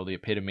the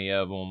epitome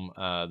of them.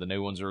 The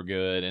new ones are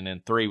good, and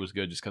then 3 was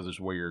good just because it's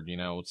weird.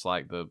 It's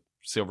like the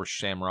Silver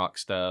Shamrock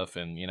stuff,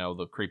 and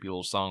the creepy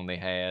little song they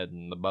had,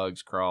 and the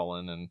bugs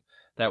crawling, and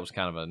that was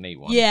kind of a neat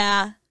one.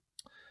 Yeah.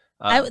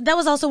 That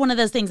was also one of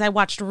those things I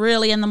watched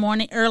early in the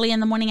morning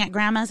at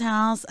Grandma's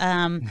house.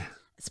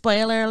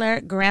 Spoiler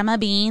alert, Grandma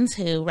Beans,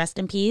 who, rest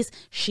in peace,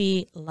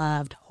 she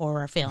loved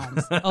horror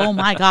films. Oh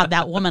my God,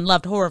 that woman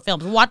loved horror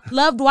films.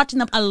 Loved watching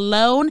them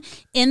alone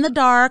in the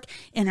dark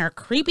in her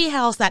creepy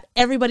house that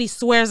everybody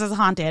swears is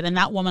haunted, and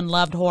that woman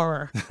loved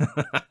horror.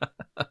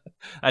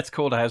 That's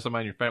cool to have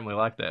somebody in your family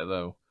like that,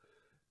 though.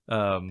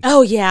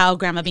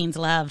 Grandma Beans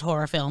loved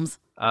horror films.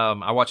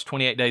 I watched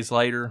 28 Days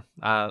Later.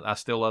 I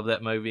still love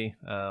that movie.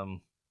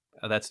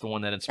 That's the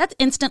one that's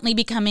instantly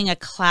becoming a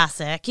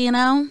classic,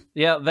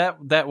 Yeah,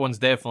 that one's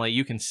definitely,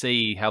 you can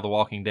see how The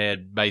Walking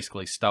Dead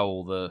basically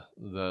stole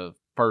the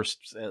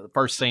first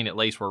scene, at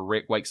least, where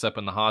Rick wakes up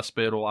in the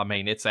hospital.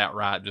 It's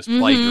outright just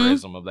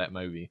plagiarism of that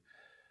movie.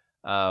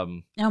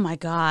 Oh my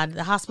God,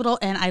 the hospital,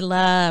 and I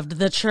loved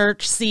the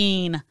church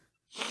scene.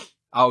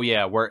 Oh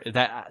yeah, where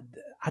that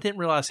I didn't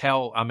realize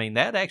how.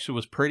 That actually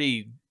was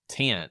pretty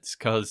tense,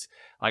 because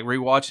like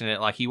rewatching it,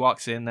 like he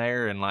walks in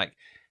there and like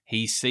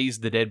he sees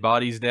the dead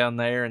bodies down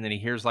there, and then he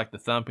hears like the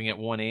thumping at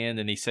one end,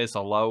 and he says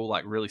hello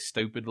like really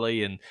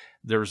stupidly, and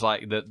there's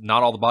like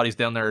not all the bodies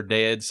down there are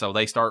dead, so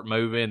they start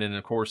moving, and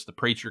of course the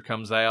preacher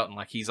comes out and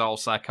like he's all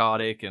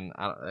psychotic, and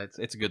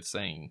it's a good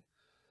scene.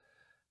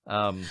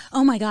 Oh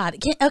my God.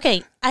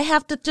 Okay, I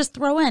have to just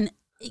throw in,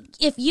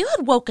 if you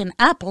had woken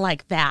up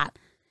like that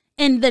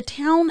and the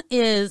town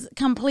is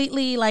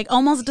completely like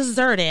almost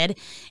deserted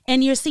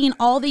and you're seeing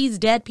all these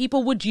dead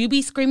people, would you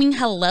be screaming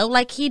hello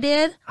like he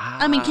did?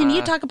 Can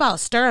you talk about a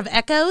stir of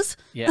echoes?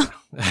 Yeah.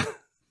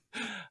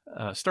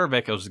 Stir of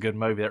Echoes is a good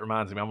movie. That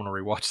reminds me, I'm going to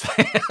rewatch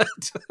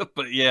that.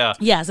 But yeah.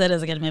 Yes, it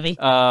is a good movie.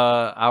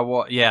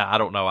 I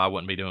don't know. I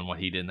wouldn't be doing what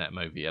he did in that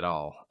movie at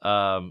all.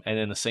 And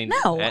then the scene.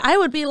 No, I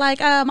would be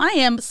like, I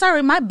am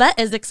sorry, my butt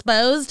is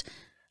exposed.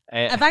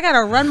 If I got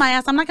to run my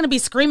ass, I'm not going to be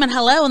screaming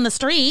hello in the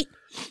street.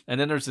 And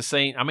then there's the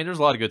scene. I mean, there's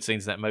a lot of good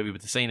scenes in that movie,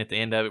 but the scene at the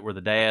end of it where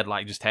the dad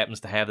like just happens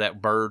to have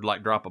that bird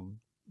like drop a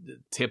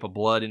tip of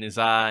blood in his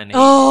eye. And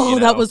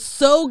that was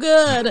so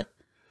good.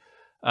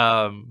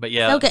 But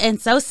yeah, so good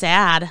and so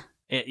sad.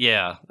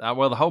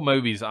 Well, the whole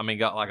movie's, I mean,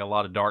 got like a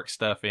lot of dark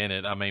stuff in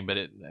it. I mean, but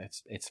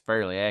it's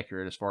fairly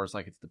accurate as far as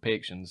like its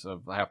depictions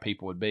of how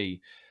people would be.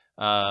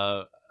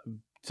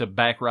 To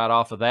back right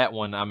off of that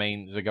one, I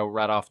mean, to go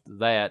right off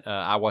that,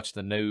 I watched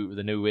the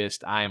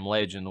newest I Am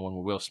Legend, the one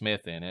with Will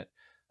Smith in it.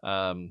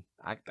 I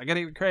got to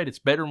give it credit; it's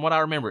better than what I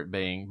remember it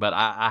being. But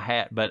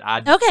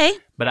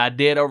I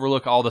did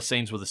overlook all the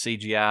scenes with the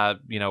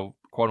CGI,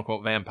 quote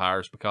unquote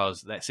vampires,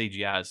 because that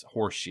CGI is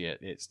horse shit.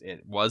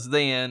 It was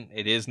then,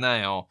 it is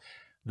now.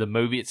 The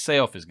movie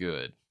itself is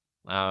good,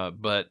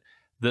 but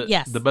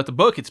the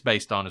book it's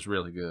based on is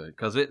really good,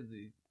 because a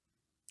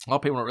lot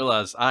of people don't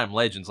realize I Am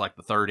Legend's like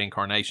the third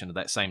incarnation of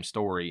that same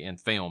story in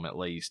film, at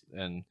least.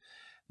 And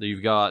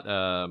you've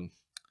got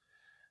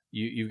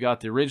you've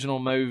got the original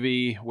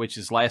movie, which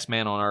is Last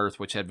Man on Earth,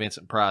 which had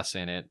Vincent Price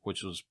in it,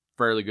 which was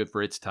fairly good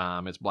for its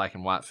time. It's black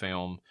and white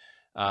film.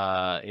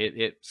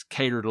 It's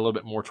catered a little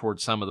bit more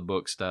towards some of the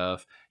book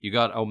stuff. You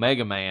got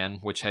Omega Man,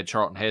 which had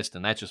Charlton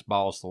Heston. That just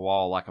balls to the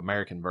wall, like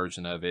American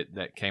version of it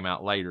that came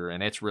out later,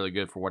 and it's really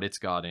good for what it's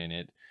got in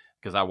it,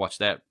 because I watched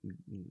that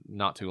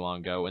not too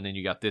long ago. And then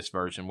you got this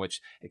version, which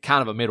it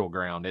kind of a middle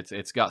ground.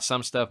 It's got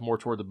some stuff more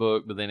toward the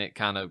book, but then it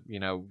kind of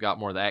got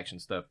more of the action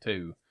stuff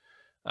too.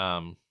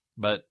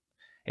 But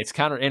it's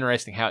kind of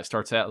interesting how it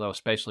starts out, though,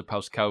 especially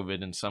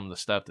post-COVID, and some of the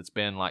stuff that's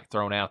been like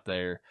thrown out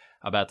there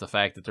about the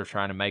fact that they're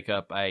trying to make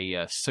up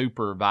a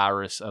super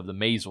virus of the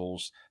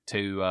measles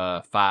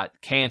to fight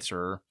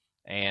cancer,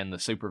 and the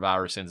super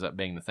virus ends up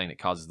being the thing that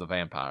causes the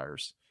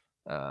vampires.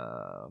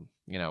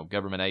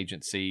 Government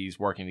agencies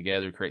working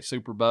together to create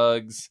super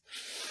bugs.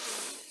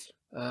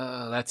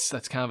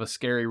 That's kind of a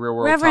scary real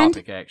world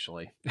topic,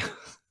 actually.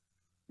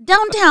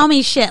 Don't tell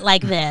me shit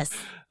like this.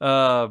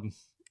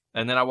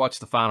 And then I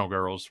watched The Final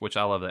Girls, which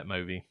I love that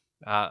movie.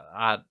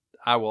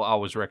 I will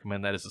always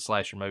recommend that as a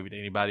slasher movie to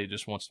anybody who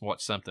just wants to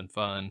watch something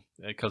fun,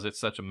 because it's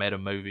such a meta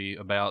movie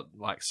about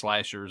like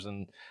slashers,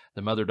 and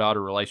the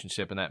mother-daughter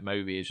relationship in that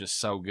movie is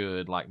just so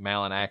good. Like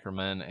Malin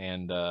Ackerman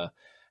and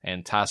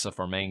Taissa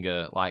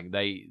Farmiga, like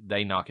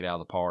they knock it out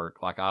of the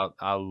park. Like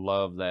I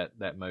love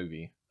that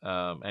movie.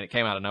 And it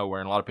came out of nowhere,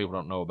 and a lot of people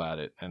don't know about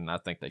it, and I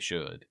think they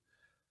should.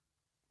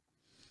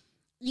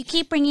 You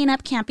keep bringing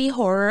up campy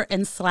horror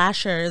and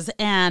slashers,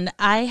 and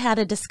I had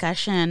a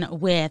discussion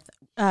with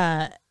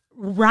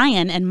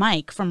Ryan and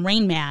Mike from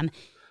Rain Man,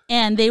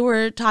 and they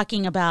were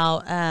talking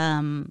about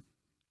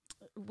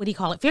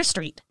Fear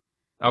Street.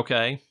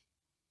 Okay.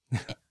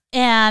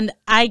 And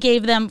I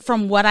gave them,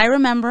 from what I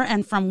remember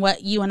and from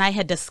what you and I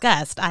had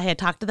discussed, I had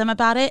talked to them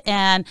about it,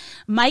 and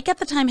Mike at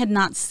the time had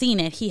not seen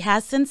it. He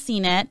has since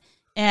seen it,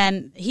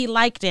 and he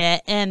liked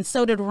it, and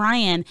so did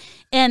Ryan.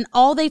 And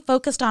all they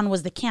focused on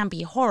was the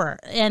campy horror.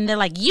 And they're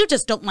like, you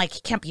just don't like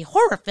campy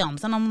horror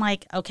films. And I'm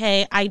like,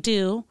 okay, I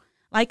do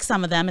like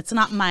some of them. It's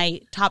not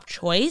my top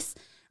choice,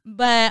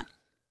 but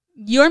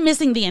you're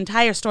missing the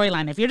entire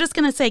storyline. If you're just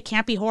going to say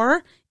campy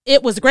horror,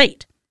 it was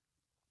great,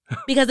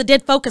 because it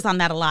did focus on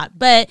that a lot.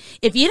 But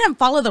if you didn't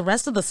follow the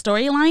rest of the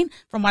storyline,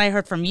 from what I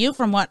heard from you,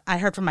 from what I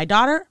heard from my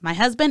daughter, my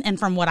husband, and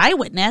from what I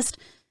witnessed,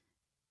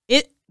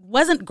 it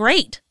wasn't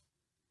great.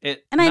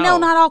 I know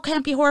not all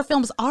campy horror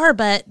films are,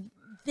 but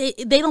they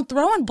don't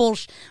throw in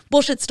bullshit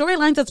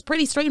storylines. That's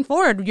pretty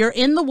straightforward. You're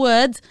in the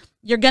woods.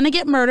 You're going to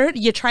get murdered.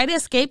 You try to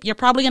escape. You're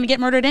probably going to get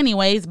murdered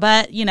anyways.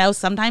 But,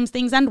 sometimes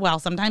things end well.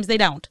 Sometimes they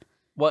don't.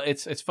 Well,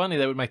 it's funny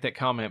they would make that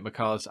comment,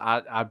 because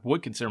I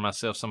would consider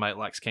myself somebody that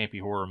likes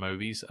campy horror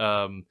movies.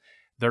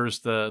 There's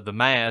the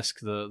Mask,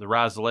 the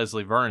Rise of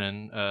Leslie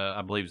Vernon,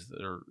 I believe is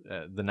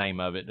the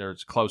name of it, or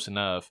it's close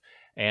enough.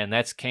 And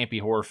that's a campy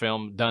horror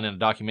film done in a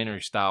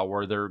documentary style,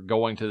 where they're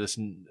going to this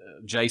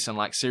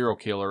Jason-like serial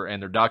killer,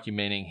 and they're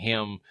documenting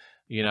him,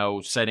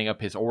 setting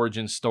up his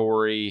origin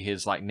story,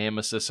 his like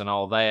nemesis and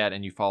all that.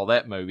 And you follow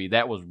that movie.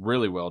 That was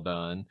really well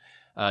done.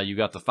 You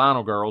got The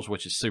Final Girls,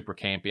 which is super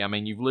campy. I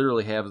mean, you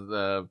literally have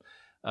the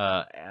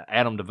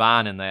Adam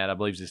Devine in that, I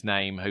believe is his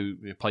name,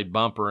 who played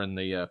Bumper in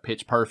the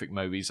Pitch Perfect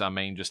movies. I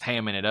mean, just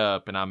hamming it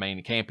up, and I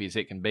mean, campy as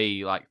it can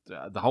be, like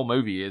the whole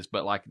movie is,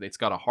 but like it's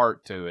got a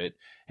heart to it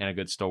and a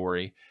good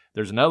story.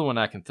 There's another one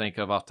I can think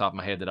of off the top of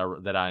my head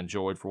that I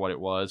enjoyed for what it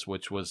was,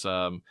 which was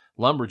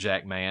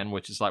Lumberjack Man,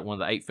 which is like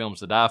one of the 8 films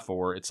to die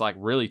for. It's like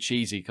really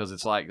cheesy, because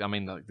it's like, I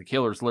mean, the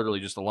killer's literally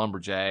just a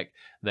lumberjack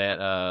that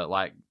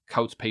like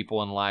coats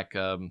people in like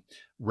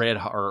red,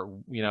 or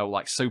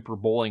like super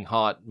boiling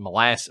hot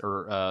molasses,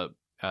 or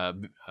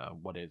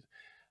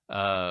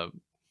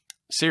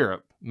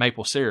syrup,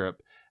 maple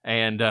syrup,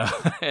 and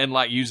and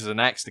like uses an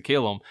axe to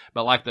kill them.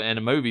 But like in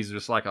the movies, it's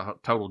just like a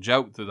total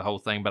joke through the whole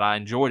thing. But I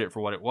enjoyed it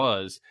for what it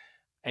was.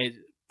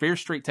 Fear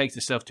Street takes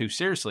itself too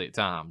seriously at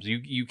times.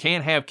 You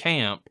can have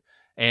camp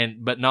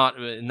but not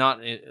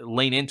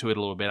lean into it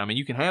a little bit. I mean,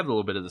 you can have a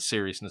little bit of the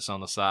seriousness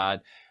on the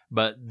side,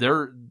 but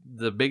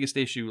the biggest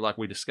issue, like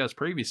we discussed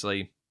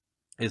previously,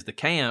 is the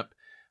camp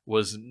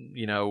was,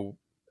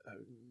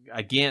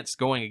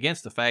 going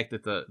against the fact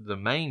that the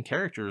main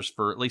characters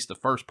for at least the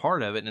first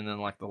part of it, and then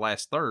like the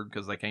last third,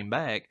 because they came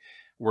back,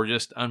 were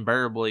just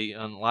unbearably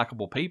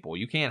unlikable people.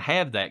 You can't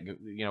have that,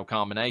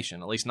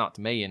 combination, at least not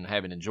to me, and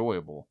have it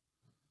enjoyable.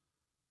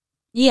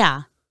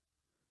 Yeah.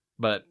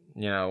 But,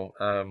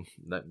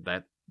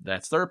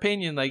 that's their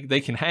opinion.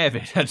 They can have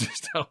it. I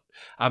just don't,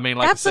 I mean,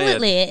 like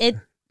absolutely. I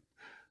said,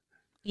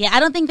 yeah, I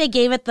don't think they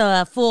gave it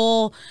the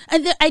full.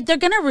 They're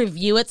going to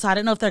review it, so I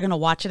don't know if they're going to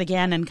watch it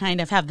again and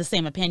kind of have the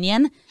same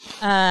opinion.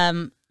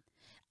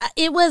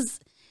 It was.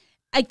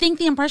 I think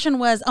the impression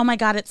was, oh my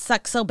God, it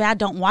sucks so bad,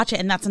 don't watch it.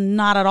 And that's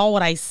not at all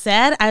what I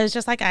said. I was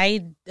just like,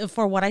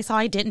 for what I saw,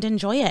 I didn't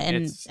enjoy it.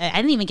 And I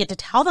didn't even get to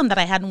tell them that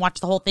I hadn't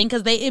watched the whole thing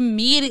because they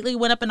immediately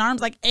went up in arms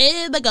like,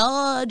 oh my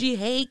God, you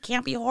hate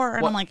campy horror.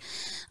 And I'm like,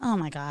 oh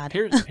my God.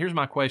 Here's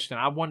my question.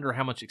 I wonder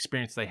how much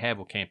experience they have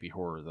with campy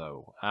horror,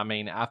 though. I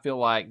mean, I feel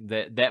like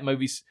that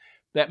movie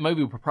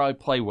would probably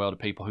play well to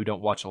people who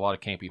don't watch a lot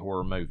of campy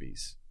horror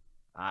movies.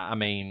 I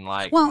mean,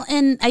 like... Well,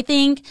 and I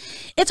think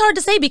it's hard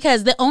to say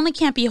because the only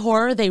campy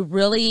horror they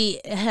really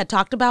had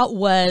talked about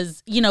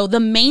was, the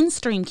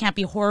mainstream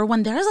campy horror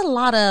when there's a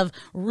lot of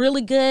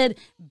really good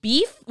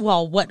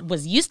what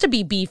was used to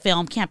be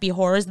B-film campy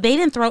horrors. They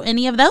didn't throw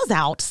any of those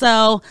out.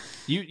 So,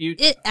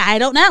 I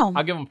don't know.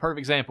 I'll give them a perfect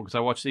example because I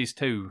watched these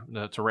two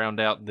to round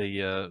out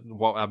the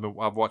what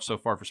I've watched so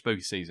far for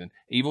spooky season.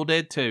 Evil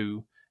Dead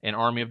 2 and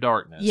Army of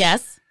Darkness.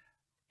 Yes.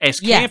 As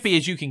campy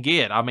as you can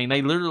get. I mean,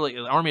 they literally...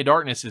 Army of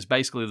Darkness is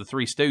basically the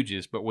Three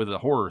Stooges, but with a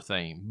horror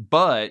theme.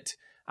 But,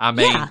 I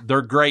mean,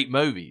 they're great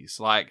movies.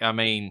 Like, I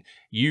mean,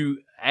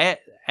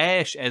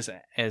 Ash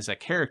as a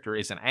character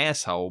is an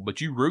asshole,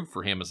 but you root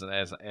for him as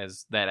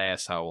that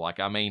asshole. Like,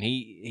 I mean,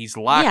 he's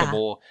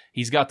likable. Yeah.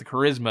 He's got the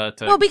charisma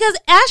to... Well, because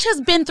Ash has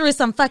been through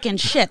some fucking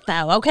shit,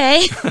 though,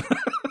 okay?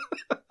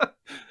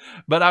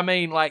 But I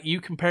mean, like, you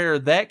compare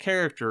that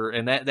character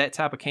and that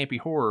type of campy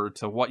horror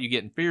to what you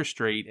get in Fear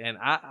Street, and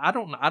I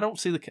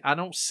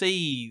don't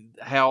see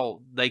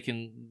how they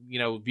can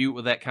view it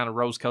with that kind of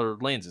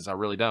rose-colored lenses. I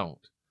really don't.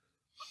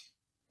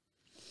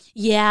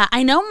 Yeah,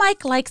 I know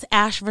Mike likes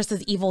Ash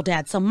versus Evil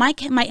Dead, so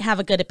Mike might have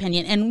a good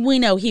opinion, and we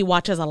know he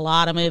watches a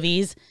lot of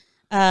movies.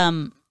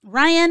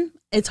 Ryan,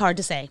 it's hard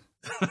to say.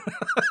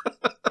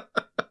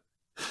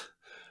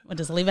 We'll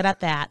just leave it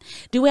at that.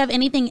 Do we have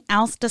anything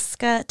else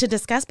to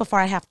discuss before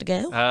I have to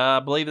go? I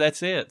believe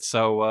that's it.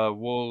 So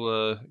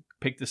we'll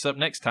pick this up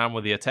next time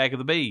with the Attack of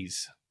the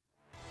Bees.